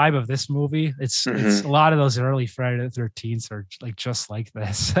love the vibe of this movie, it's a lot of those early Friday the 13th are like just like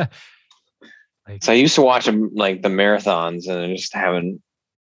this. Like, so I used to watch them like the marathons, and I just haven't.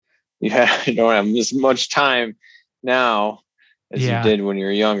 You don't have as much time now as you did when you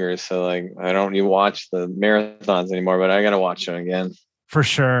were younger. So like, I don't even watch the marathons anymore. But I gotta watch them again for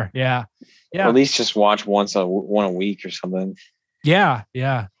sure. Yeah, yeah. Or at least just watch one a week or something. Yeah,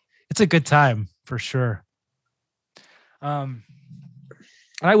 yeah. It's a good time for sure.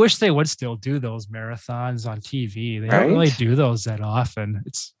 I wish they would still do those marathons on TV. They don't really do those that often.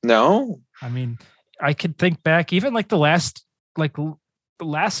 I mean, I could think back even like the last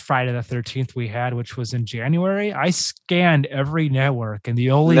Friday the 13th we had, which was in January. I scanned every network, and the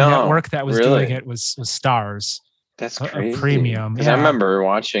only network that was doing it was Stars. That's crazy. Premium. Because I remember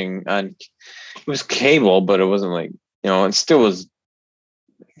watching on. It was cable, but it wasn't like it still was.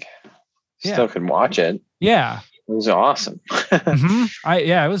 Still could watch it. Yeah. It was awesome.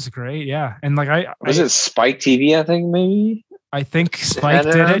 It was great. Yeah. And like was it Spike TV, I think maybe? I think Spike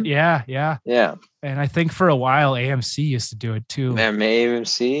did it. Yeah. Yeah. Yeah. And I think for a while AMC used to do it too. Yeah,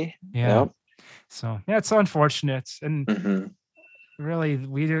 AMC. Yeah. Yep. So yeah, it's unfortunate. And really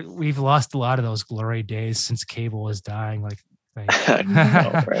we've lost a lot of those glory days since cable is dying. Like I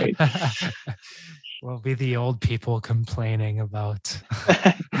know, right? We'll be the old people complaining about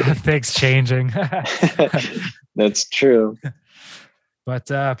things changing. That's true. But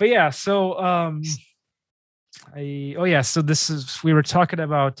yeah, so so we were talking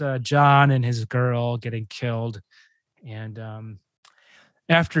about John and his girl getting killed, and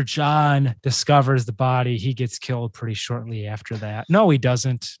after John discovers the body, he gets killed pretty shortly after that. No, he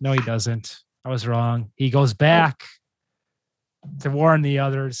doesn't. I was wrong. He goes back to warn the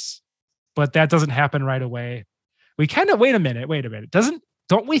others. But that doesn't happen right away. We kind of wait a minute.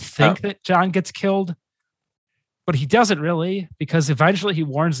 Don't we think that John gets killed? But he doesn't really, because eventually he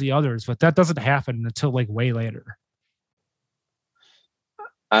warns the others, but that doesn't happen until like way later.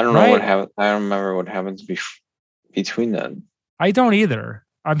 I don't know what happened. I don't remember what happens between then. I don't either.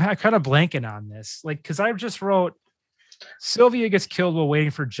 I'm kind of blanking on this. Like, because I just wrote Sylvia gets killed while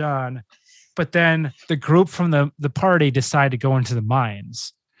waiting for John, but then the group from the party decide to go into the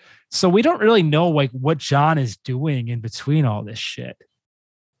mines. So we don't really know like what John is doing in between all this shit.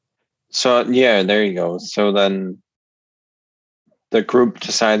 So yeah, there you go. So then the group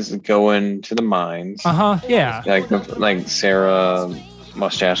decides to go into the mines. Yeah. Like Sarah,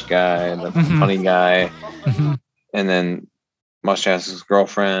 mustache guy, the funny guy, and then mustache's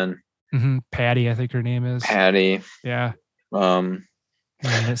girlfriend. Patty, I think her name is. Patty. Yeah.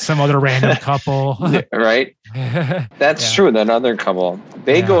 And some other random couple. Right? That's true. That other couple.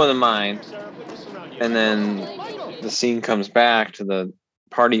 They go in the mine, and then the scene comes back to the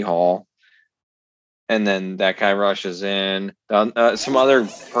party hall, and then that guy rushes in. Some other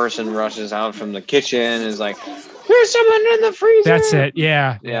person rushes out from the kitchen and is like, "There's someone in the freezer." That's it.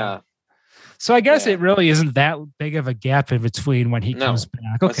 Yeah. Yeah. So I guess it really isn't that big of a gap in between when he comes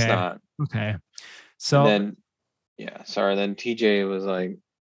back. Okay. It's not. Okay. So then TJ was like,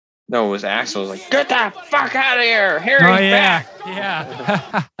 no, it was Axel was like, "Get the fuck out of here. Harry's back."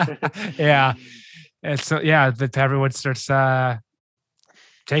 Yeah. Yeah. And so, that everyone starts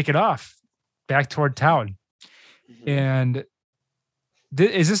taking off back toward town. And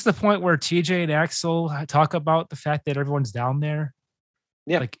is this the point where TJ and Axel talk about the fact that everyone's down there?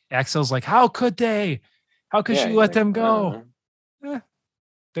 Yeah. Like Axel's like, how could they? How could you let them go?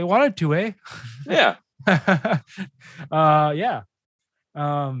 They wanted to, eh? Yeah. Yeah.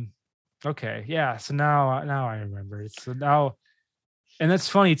 Okay. Yeah. So now I remember it. So now, and that's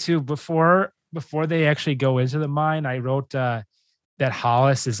funny too. Before they actually go into the mine, I wrote that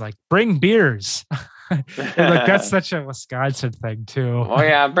Hollis is like, bring beers. Like that's such a Wisconsin thing too. Oh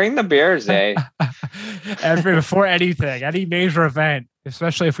yeah, bring the beers, eh? Before anything, any major event,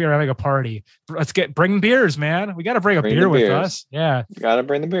 especially if we are having a party, bring beers, man. We got to bring a beer with us. Yeah, you got to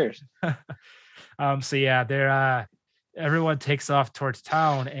bring the beers. So yeah, they're everyone takes off towards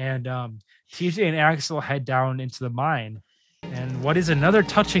town, and TJ and Axel head down into the mine. And what is another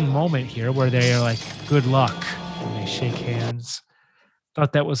touching moment here where they are like, "Good luck," and they shake hands.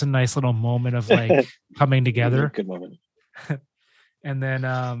 Thought that was a nice little moment of like coming together. Good moment. And then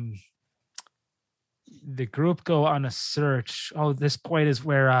the group go on a search. Oh, this point is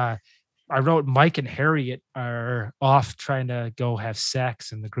where I wrote Mike and Harriet are off trying to go have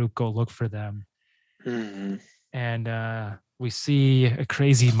sex, and the group go look for them. Mm-hmm. And we see a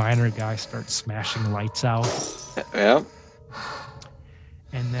crazy miner guy start smashing lights out. Yep.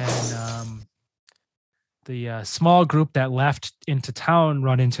 And then the small group that left into town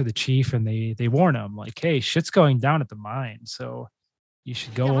run into the chief, and they warn him like, "Hey, shit's going down at the mine, so you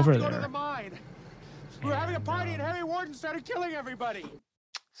should go over there." To the mine. We're having a party, and Harry Warden started killing everybody.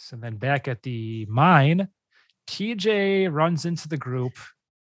 So then back at the mine, TJ runs into the group,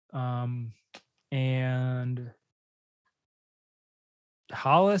 and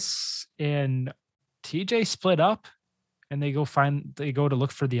Hollis and TJ split up, and they go to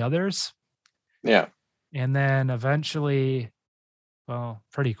look for the others. Yeah. And then eventually, well,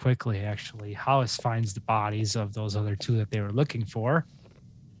 pretty quickly actually, Hollis finds the bodies of those other two that they were looking for.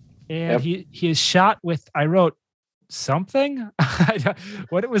 And he is shot with, I wrote something.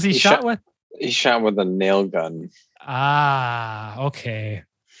 What was he shot with? He shot with a nail gun. Ah, okay.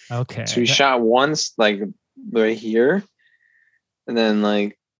 So he shot once, like right here, and then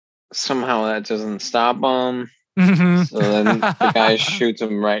like somehow that doesn't stop him. Mm-hmm. So then the guy shoots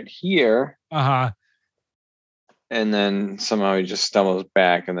him right here. Uh-huh. And then somehow he just stumbles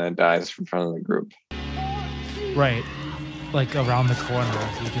back and then dies in front of the group. Right. Like around the corner.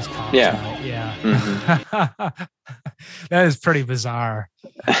 He just pops out. Yeah. Mm-hmm. That is pretty bizarre.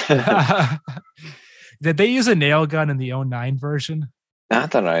 Did they use a nail gun in the 09 version?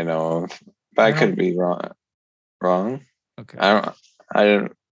 Not that I know of. But I could be wrong. Okay. I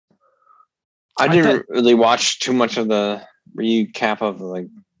didn't really watch too much of the recap of like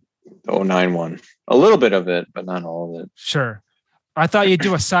the 09 one. A little bit of it, but not all of it. Sure. I thought you'd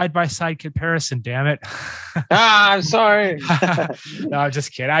do a side-by-side comparison, damn it. I'm sorry. No, I'm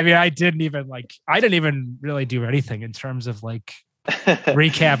just kidding. I mean, I didn't even really do anything in terms of like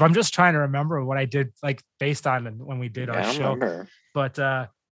recap. I'm just trying to remember what I did like based on when we did our show. Remember. But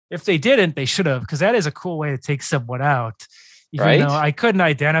if they didn't, they should have, because that is a cool way to take someone out. Even though I couldn't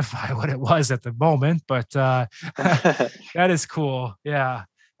identify what it was at the moment, but that is cool. Yeah.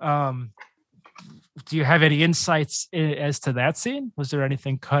 Do you have any insights as to that scene? Was there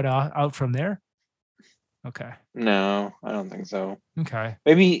anything cut out from there? Okay. No, I don't think so. Okay.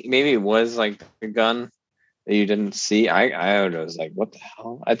 Maybe it was like the gun that you didn't see. I was like, what the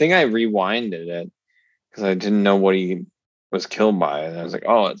hell? I think I rewinded it because I didn't know what he was killed by. And I was like,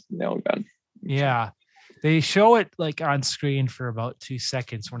 oh, it's a nail gun. Yeah. They show it like on screen for about 2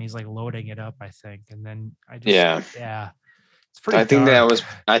 seconds when he's like loading it up, I think. And then yeah. It's pretty I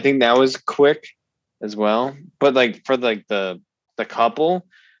think that was quick as well. But like for like the couple,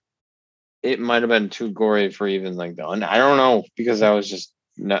 it might have been too gory for even like the I don't know, because that was just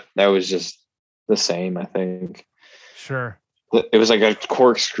the same, I think. Sure. It was like a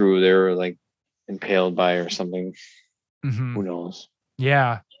corkscrew they were like impaled by or something. Mm-hmm. Who knows?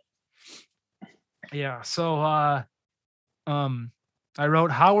 Yeah. Yeah. So I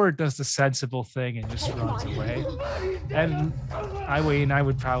wrote Howard does the sensible thing and just runs away. And I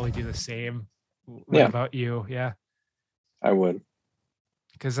would probably do the same. What about you? Yeah. I would.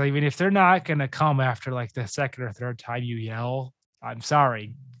 Because I mean, if they're not gonna come after like the second or third time you yell, I'm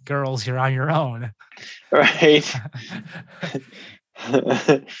sorry, girls, you're on your own. Right.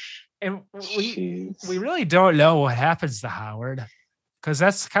 And we really don't know what happens to Howard, because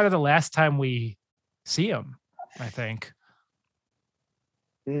that's kind of the last time we see him, I think.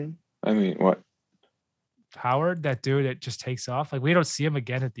 I mean, what? Howard, that dude that just takes off. Like, we don't see him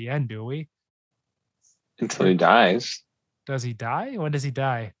again at the end, do we? Until he dies. Does he die? When does he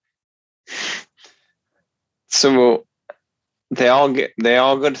die? So they all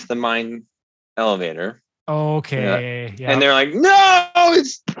go to the mine elevator. Okay. Yeah. And they're like, no,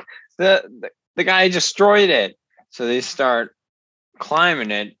 it's the guy destroyed it. So they start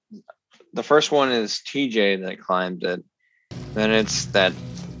climbing it. The first one is TJ that climbed it. Then it's that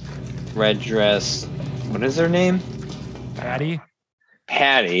red dress. What is her name? Patty.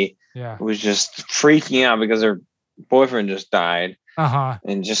 Yeah. Who was just freaking out because her boyfriend just died. Uh-huh.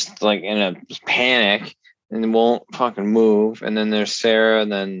 And just like in a panic and won't fucking move. And then there's Sarah,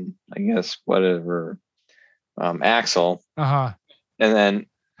 and then I guess whatever, Axel. Uh-huh. And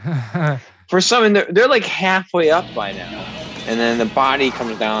then for some, they're like halfway up by now. And then the body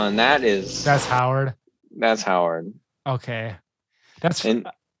comes down, and that's Howard. That's Howard. Okay. That's in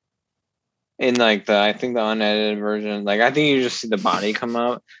like I think the unedited version, like I think you just see the body come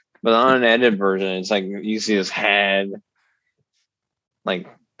out, but the unedited version, it's like you see his head like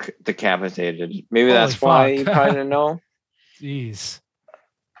decapitated. Maybe that's why you probably didn't know. Jeez.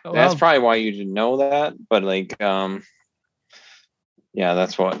 That's probably why you didn't know that, but like yeah,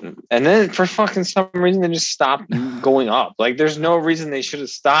 that's what. And then for fucking some reason they just stopped going up. Like there's no reason they should have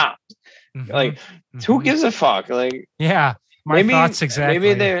stopped. Like who gives a fuck? Like yeah, my thoughts exactly.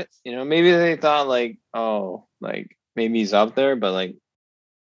 Maybe they, maybe they thought like, oh, like maybe he's up there, but like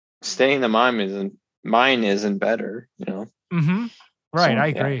staying in the mine isn't better, Mm-hmm. Right, so, I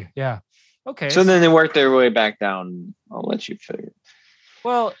agree. Yeah. Okay. So then they worked their way back down. I'll let you figure.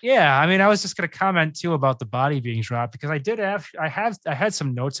 Well, yeah. I mean, I was just going to comment too about the body being dropped, because I had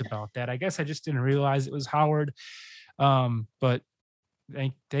some notes about that. I guess I just didn't realize it was Howard. But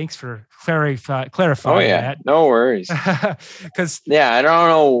thanks for clarifying that. No worries. Because I don't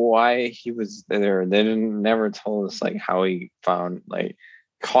know why he was there. They never told us like how he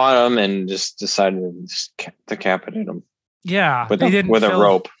caught him and just decided to just decapitate him. Yeah, with a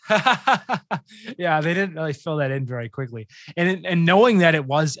rope. Yeah, they didn't really fill that in very quickly. And knowing that it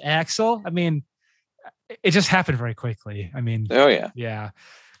was Axel, I mean, it just happened very quickly. I mean, yeah.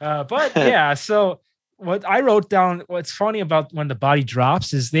 But yeah, so what I wrote down, what's funny about when the body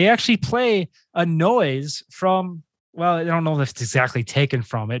drops is they actually play a noise from, well, I don't know if it's exactly taken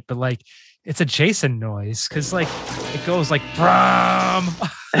from it, but like it's a Jason noise, because like it goes like Brum!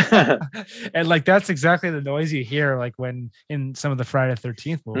 And like that's exactly the noise you hear like when in some of the Friday the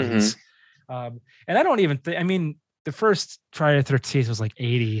 13th movies. And I don't even think, I mean, the first Friday the 13th was like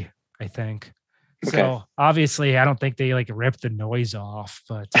 80, I think. Okay. So obviously I don't think they like ripped the noise off,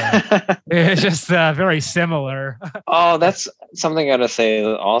 but it's just very similar. Oh, that's something I gotta say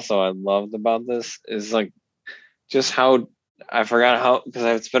also I loved about this is like just how I forgot how, because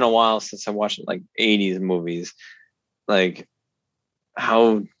it's been a while since I watched like 80s movies, like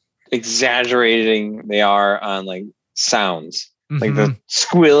how exaggerating they are on like sounds, like the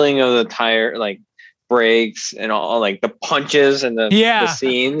squealing of the tire, like brakes and all, like the punches and the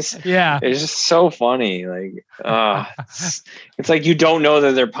scenes. Yeah, it's just so funny. Like it's like you don't know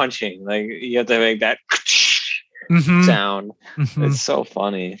that they're punching. Like you have to make that sound. It's so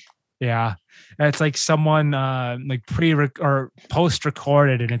funny. Yeah. It's like someone like or post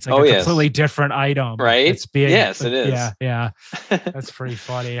recorded, and it's like a completely different item, right? It's being, it is. Yeah. That's pretty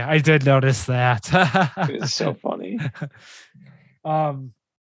funny. I did notice that. It's so funny.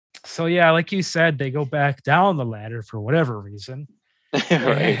 So yeah, like you said, they go back down the ladder for whatever reason,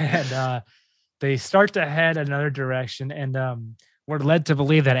 right? And they start to head another direction, and we're led to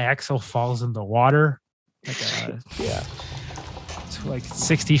believe that Axel falls in the water. Like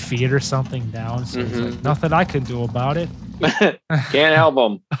 60 feet or something down. So it's like nothing I can do about it. Can't help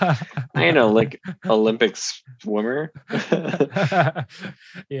him. I ain't a Olympic swimmer.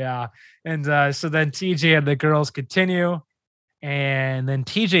 Yeah. And so then TJ and the girls continue, and then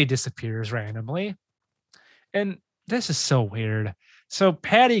TJ disappears randomly. And this is so weird. So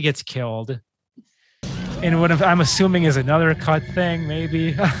Patty gets killed. And what I'm assuming is another cut thing,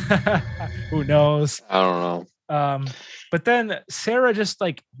 maybe. Who knows? I don't know. But then Sarah just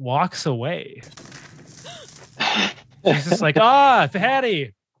like walks away. She's just like,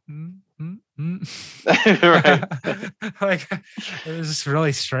 Patty. Right. Like it was just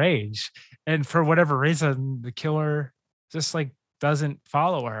really strange. And for whatever reason, the killer just like doesn't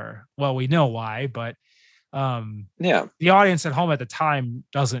follow her. Well, we know why, but the audience at home at the time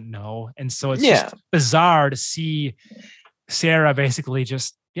doesn't know. And so it's just bizarre to see Sarah basically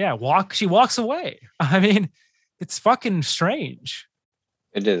just, she walks away. I mean, it's fucking strange.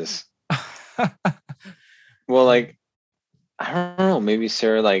 It is. Well, like, I don't know, maybe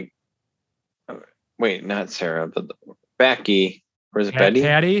Sarah, like, wait, not Sarah, but Becky. Or is it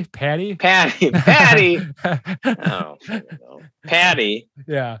Betty? Patty. Oh, no. Patty.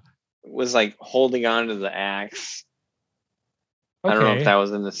 Yeah. Was like holding on to the axe. Okay. I don't know if that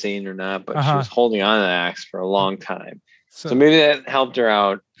was in the scene or not, but she was holding on to the axe for a long time. So maybe that helped her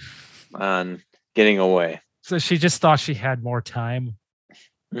out on getting away. So she just thought she had more time.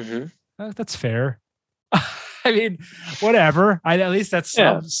 Mm-hmm. That's fair. I mean, whatever. At least that's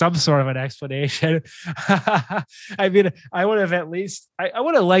some sort of an explanation. I mean, I would have at least. I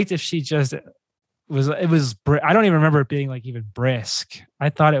would have liked if she just was. It was. I don't even remember it being like even brisk.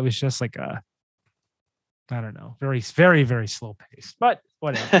 I thought it was just like a. I don't know. Very, very, very slow pace. But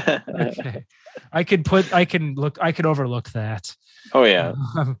whatever. Okay. I could overlook that. Oh yeah.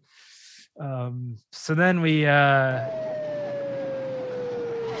 So then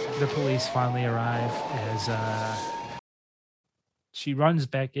the police finally arrive as she runs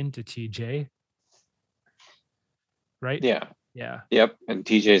back into TJ. Right? Yeah. Yeah. Yep. And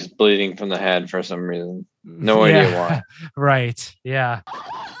TJ's bleeding from the head for some reason. No idea why. Right. Yeah.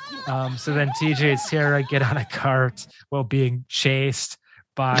 So then TJ and Sarah get on a cart while being chased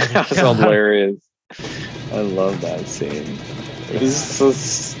by the That's hilarious. I love that scene. It was so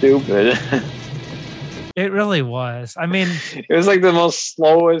stupid. It really was. I mean, it was like the most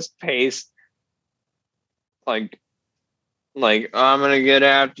slowest pace. Like I'm gonna get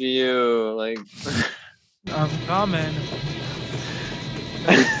after you. Like I'm coming.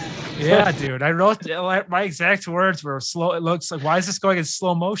 Yeah, dude. I wrote my exact words were slow. It looks like, why is this going in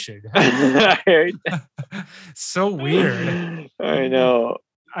slow motion? So weird. I know.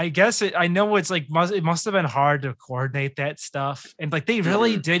 I guess it must have been hard to coordinate that stuff. And like, they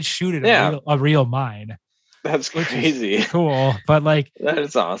really did shoot it a real mine. That's crazy. Cool. But like, that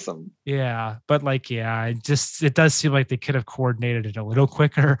is awesome. Yeah. But like, it does seem like they could have coordinated it a little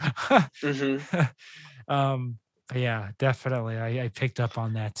quicker. Yeah, definitely. I picked up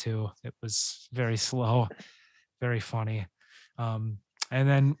on that too. It was very slow, very funny. And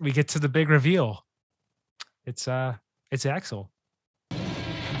then we get to the big reveal. It's Axel. Yeah.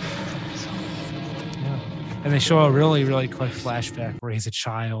 And they show a really, really quick flashback where he's a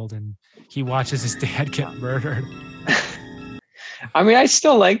child and he watches his dad get murdered. I mean, I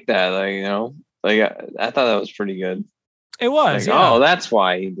still like that. Like, you know, like I thought that was pretty good. It was. Like, oh, that's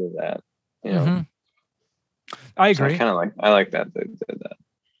why he did that. You know. I agree. So I like that they did that.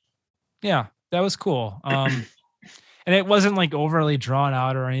 Yeah, that was cool. And it wasn't like overly drawn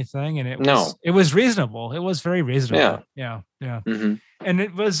out or anything. And it was reasonable. It was very reasonable. Yeah. Mm-hmm. And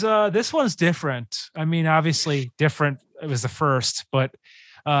it was this one's different. I mean, obviously different. It was the first, but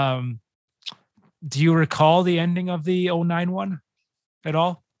do you recall the ending of the 09 one at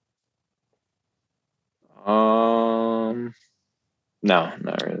all? No,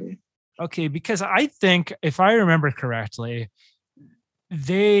 not really. Okay, because I think if I remember correctly,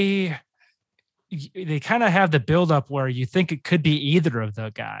 they kind of have the buildup where you think it could be either of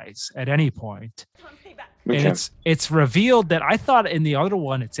the guys at any point. Okay. And it's revealed that I thought in the other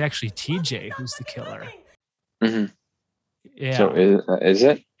one it's actually TJ who's the killer. Mm-hmm. Yeah. So is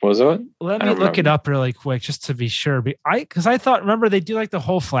it? Was it? Let me look it up really quick just to be sure. Because I thought, remember they do like the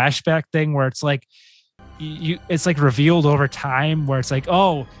whole flashback thing where it's like it's like revealed over time where it's like,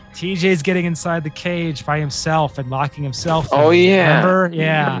 oh, TJ's getting inside the cage by himself and locking himself in. Oh yeah. Remember?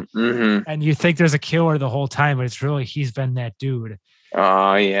 Yeah. Mm-hmm. And you think there's a killer the whole time, but it's really he's been that dude.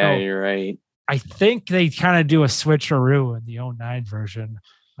 Oh yeah, so, you're right. I think they kind of do a switcheroo in the 09 version.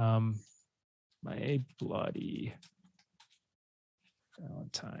 My Bloody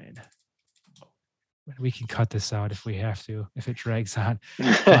Valentine. We can cut this out if we have to, if it drags on.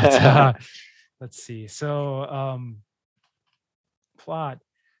 But, let's see. So, plot.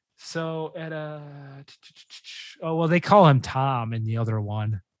 So they call him Tom in the other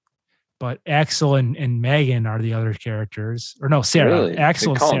one, but Axel and Megan are the other characters. Or no, Sarah. Really?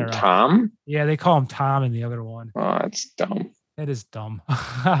 Axel they call and Sarah. Him Tom? Yeah, they call him Tom in the other one. Oh, that's dumb. It is dumb.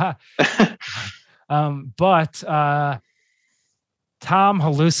 But Tom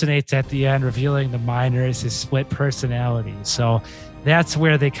hallucinates at the end, revealing the minor is his split personality. So that's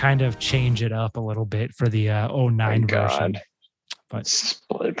where they kind of change it up a little bit for the 09 version. But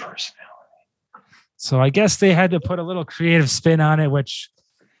split personality. So I guess they had to put a little creative spin on it, which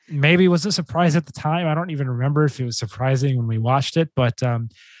maybe was a surprise at the time. I don't even remember if it was surprising when we watched it, but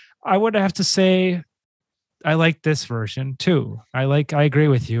I would have to say I like this version too. I agree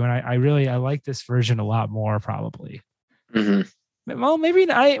with you, and I really like this version a lot more probably. Mm-hmm. Well, maybe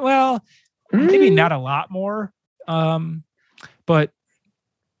not a lot more, but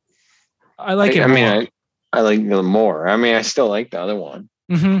I like it. I like it more. I mean, I still like the other one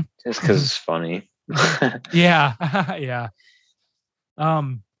just because it's funny. Yeah, yeah.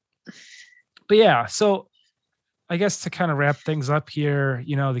 But yeah, so I guess to kind of wrap things up here,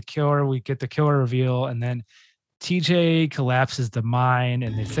 we get the killer reveal, and then TJ collapses the mine,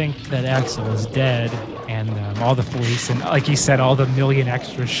 and they think that Axel is dead, and all the police and, like he said, all the million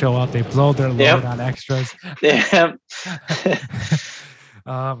extras show up. They blow their load on extras. Yeah.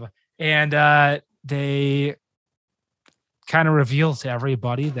 And they kind of reveal to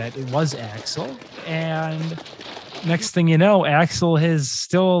everybody that it was Axel, and next thing you know, Axel is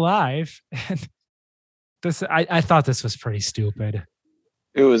still alive. And I thought this was pretty stupid.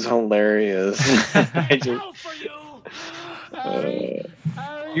 It was hilarious.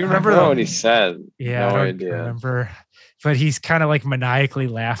 You remember what he said? Yeah, no I don't idea. remember. But he's kind of like maniacally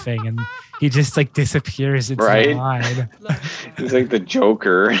laughing, and he just like disappears into the line. He's like the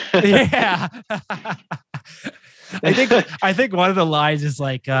Joker. Yeah. I think one of the lines is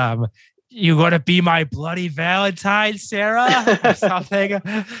like, "You gonna be my Bloody Valentine, Sarah?" or something.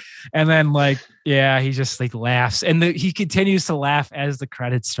 And then he just like laughs, and he continues to laugh as the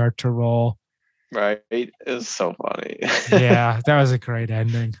credits start to roll. Right, it's so funny. Yeah, that was a great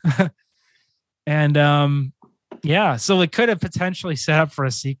ending. And so it could have potentially set up for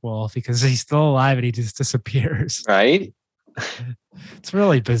a sequel because he's still alive and he just disappears. Right? It's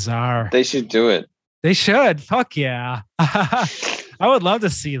really bizarre. They should do it. They should. Fuck yeah. I would love to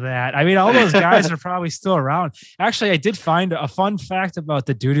see that. I mean, all those guys are probably still around. Actually, I did find a fun fact about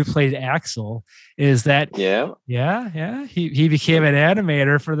the dude who played Axel is that he became an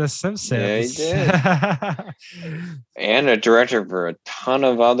animator for The Simpsons. Yeah, he did. And a director for a ton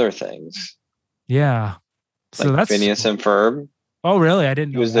of other things. Yeah. So that's Phineas and Ferb. Oh, really? I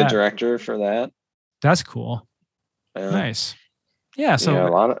didn't know he was the director for that. That's cool. Yeah. Nice. Yeah. So a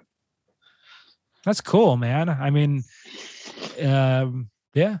lot of. That's cool, man. I mean, I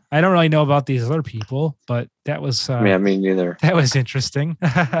don't really know about these other people, but that was me neither. That was interesting.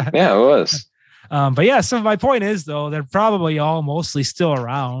 Yeah, it was. But yeah, so my point is though, they're probably all mostly still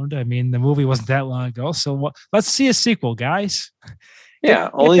around. I mean, the movie wasn't that long ago, so let's see a sequel, guys.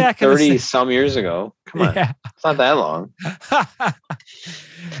 Yeah, only 30 some years ago. Come on. Yeah. It's not that long.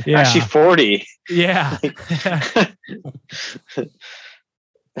 Yeah. Actually 40. Yeah.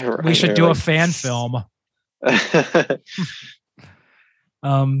 We should do a fan film. But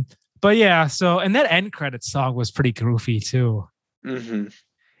yeah, so, and that end credit song was pretty goofy too. Mm-hmm.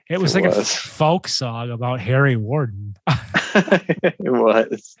 It was a folk song about Harry Warden. It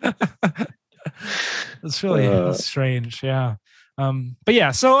was. It's really strange. Yeah. But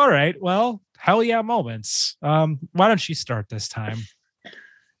yeah, so all right. Well, hell yeah moments. Why don't you start this time?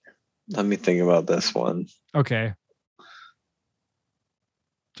 Let me think about this one. Okay.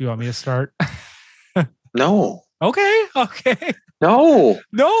 Do you want me to start? No. Okay. No.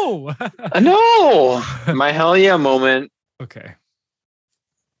 No. No. My hell yeah moment. Okay.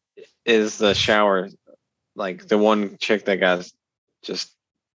 Is the shower, like the one chick that got just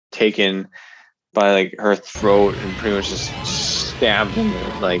taken by like her throat and pretty much just stabbed in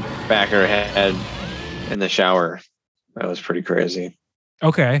the like back of her head in the shower. That was pretty crazy.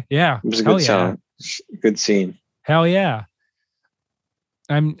 Okay. Yeah. It was a good song. Good scene. Hell yeah.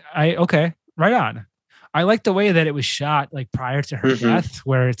 Okay. Right on. I like the way that it was shot, like prior to her death,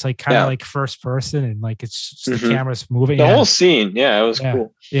 where it's like kind of like first person and like it's just the camera's moving. The whole scene, it was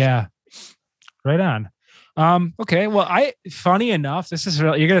cool. Yeah, right on. Okay, well, funny enough, this is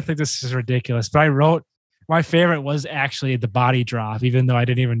you're gonna think this is ridiculous, but I wrote my favorite was actually the body drop, even though I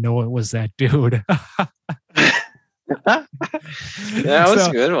didn't even know it was that dude. That was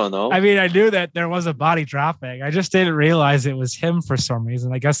a good one, though. I mean, I knew that there was a body dropping. I just didn't realize it was him for some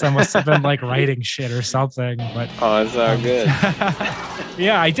reason. I guess I must have been like writing shit or something. But it's all good.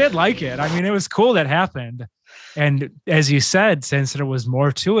 Yeah, I did like it. I mean, it was cool that happened. And as you said, since there was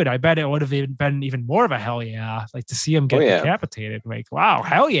more to it, I bet it would have been even more of a hell yeah. Like to see him get decapitated. Like, wow,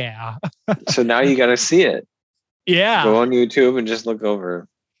 hell yeah. So now you got to see it. Yeah. Go on YouTube and just look over.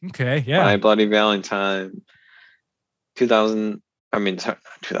 Okay. Yeah. My Bloody Valentine. 2009.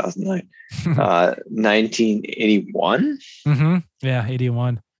 1981. Yeah,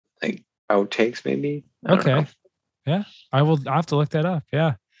 81. Like outtakes, maybe. Okay. Yeah, I'll have to look that up.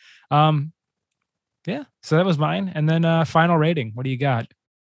 Yeah. Yeah. So that was mine, and then final rating. What do you got?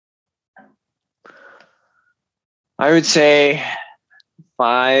 I would say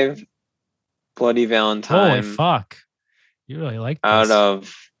 5 Bloody Valentine. Holy fuck. You really like this. Out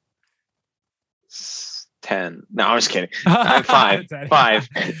of 10. No, I'm just kidding. I'm 5. 5.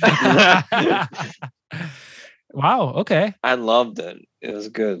 Wow. Okay. I loved it. It was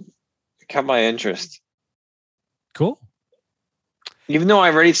good. It kept my interest. Cool. Even though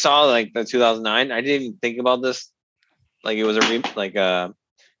I already saw like the 2009, I didn't even think about this. Like it was a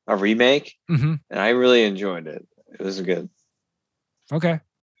remake, mm-hmm. and I really enjoyed it. It was good. Okay.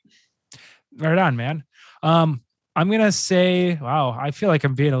 Right on, man. I'm gonna say, wow, I feel like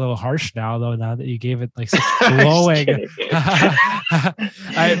I'm being a little harsh now, though. Now that you gave it like such glowing,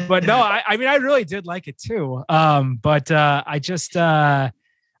 but no, I mean, I really did like it too. But I just, I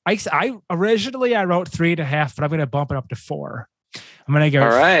originally I wrote 3.5, but I'm gonna bump it up to 4. I'm gonna go. All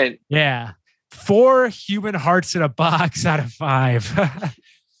right. Yeah, 4 human hearts in a box out of 5.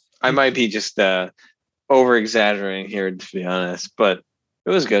 I might be just over exaggerating here, to be honest, but it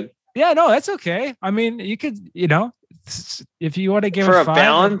was good. Yeah, no, that's okay. I mean, you could, if you want to give for it a 5,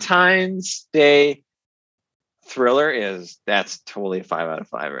 Valentine's Day thriller, that's totally a 5 out of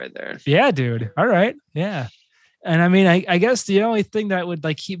 5 right there. Yeah, dude. All right. Yeah. And I mean, I guess the only thing that would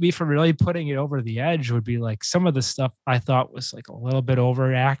like keep me from really putting it over the edge would be like some of the stuff I thought was like a little bit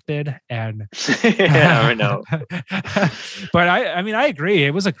overacted and yeah, I know. But I mean, I agree.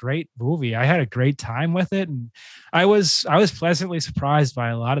 It was a great movie. I had a great time with it, and I was pleasantly surprised by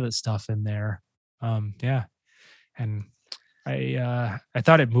a lot of the stuff in there. Yeah. And I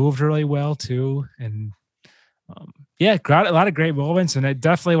thought it moved really well too. And yeah, got a lot of great moments, and it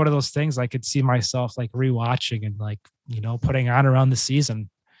definitely one of those things I could see myself like rewatching and like, putting on around the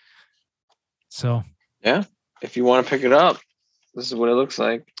season. So yeah, if you want to pick it up, this is what it looks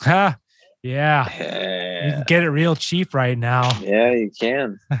like. Yeah. You can get it real cheap right now. Yeah, you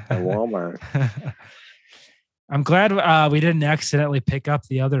can at Walmart. I'm glad we didn't accidentally pick up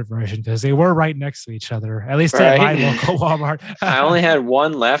the other version because they were right next to each other, at least at my local Walmart. I only had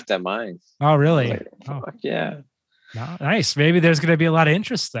one left at mine. Oh, really? Like, fuck yeah. No, nice. Maybe there's going to be a lot of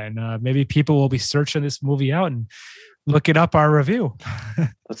interest then. Maybe people will be searching this movie out and looking up our review.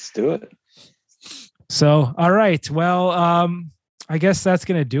 Let's do it. So, all right. Well, I guess that's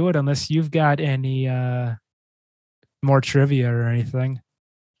going to do it unless you've got any more trivia or anything.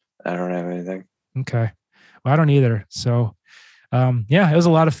 I don't have anything. Okay. Well, I don't either. So, yeah, it was a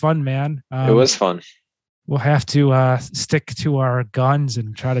lot of fun, man. It was fun. We'll have to stick to our guns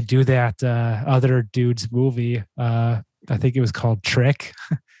and try to do that other dude's movie. I think it was called Trick.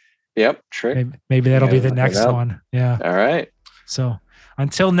 Yep, Trick. Maybe that'll be the next one. Yeah. All right. So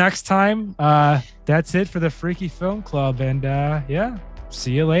until next time, that's it for the Freaky Film Club. And yeah,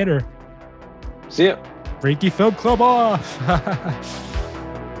 see you later. See ya. Freaky Film Club off.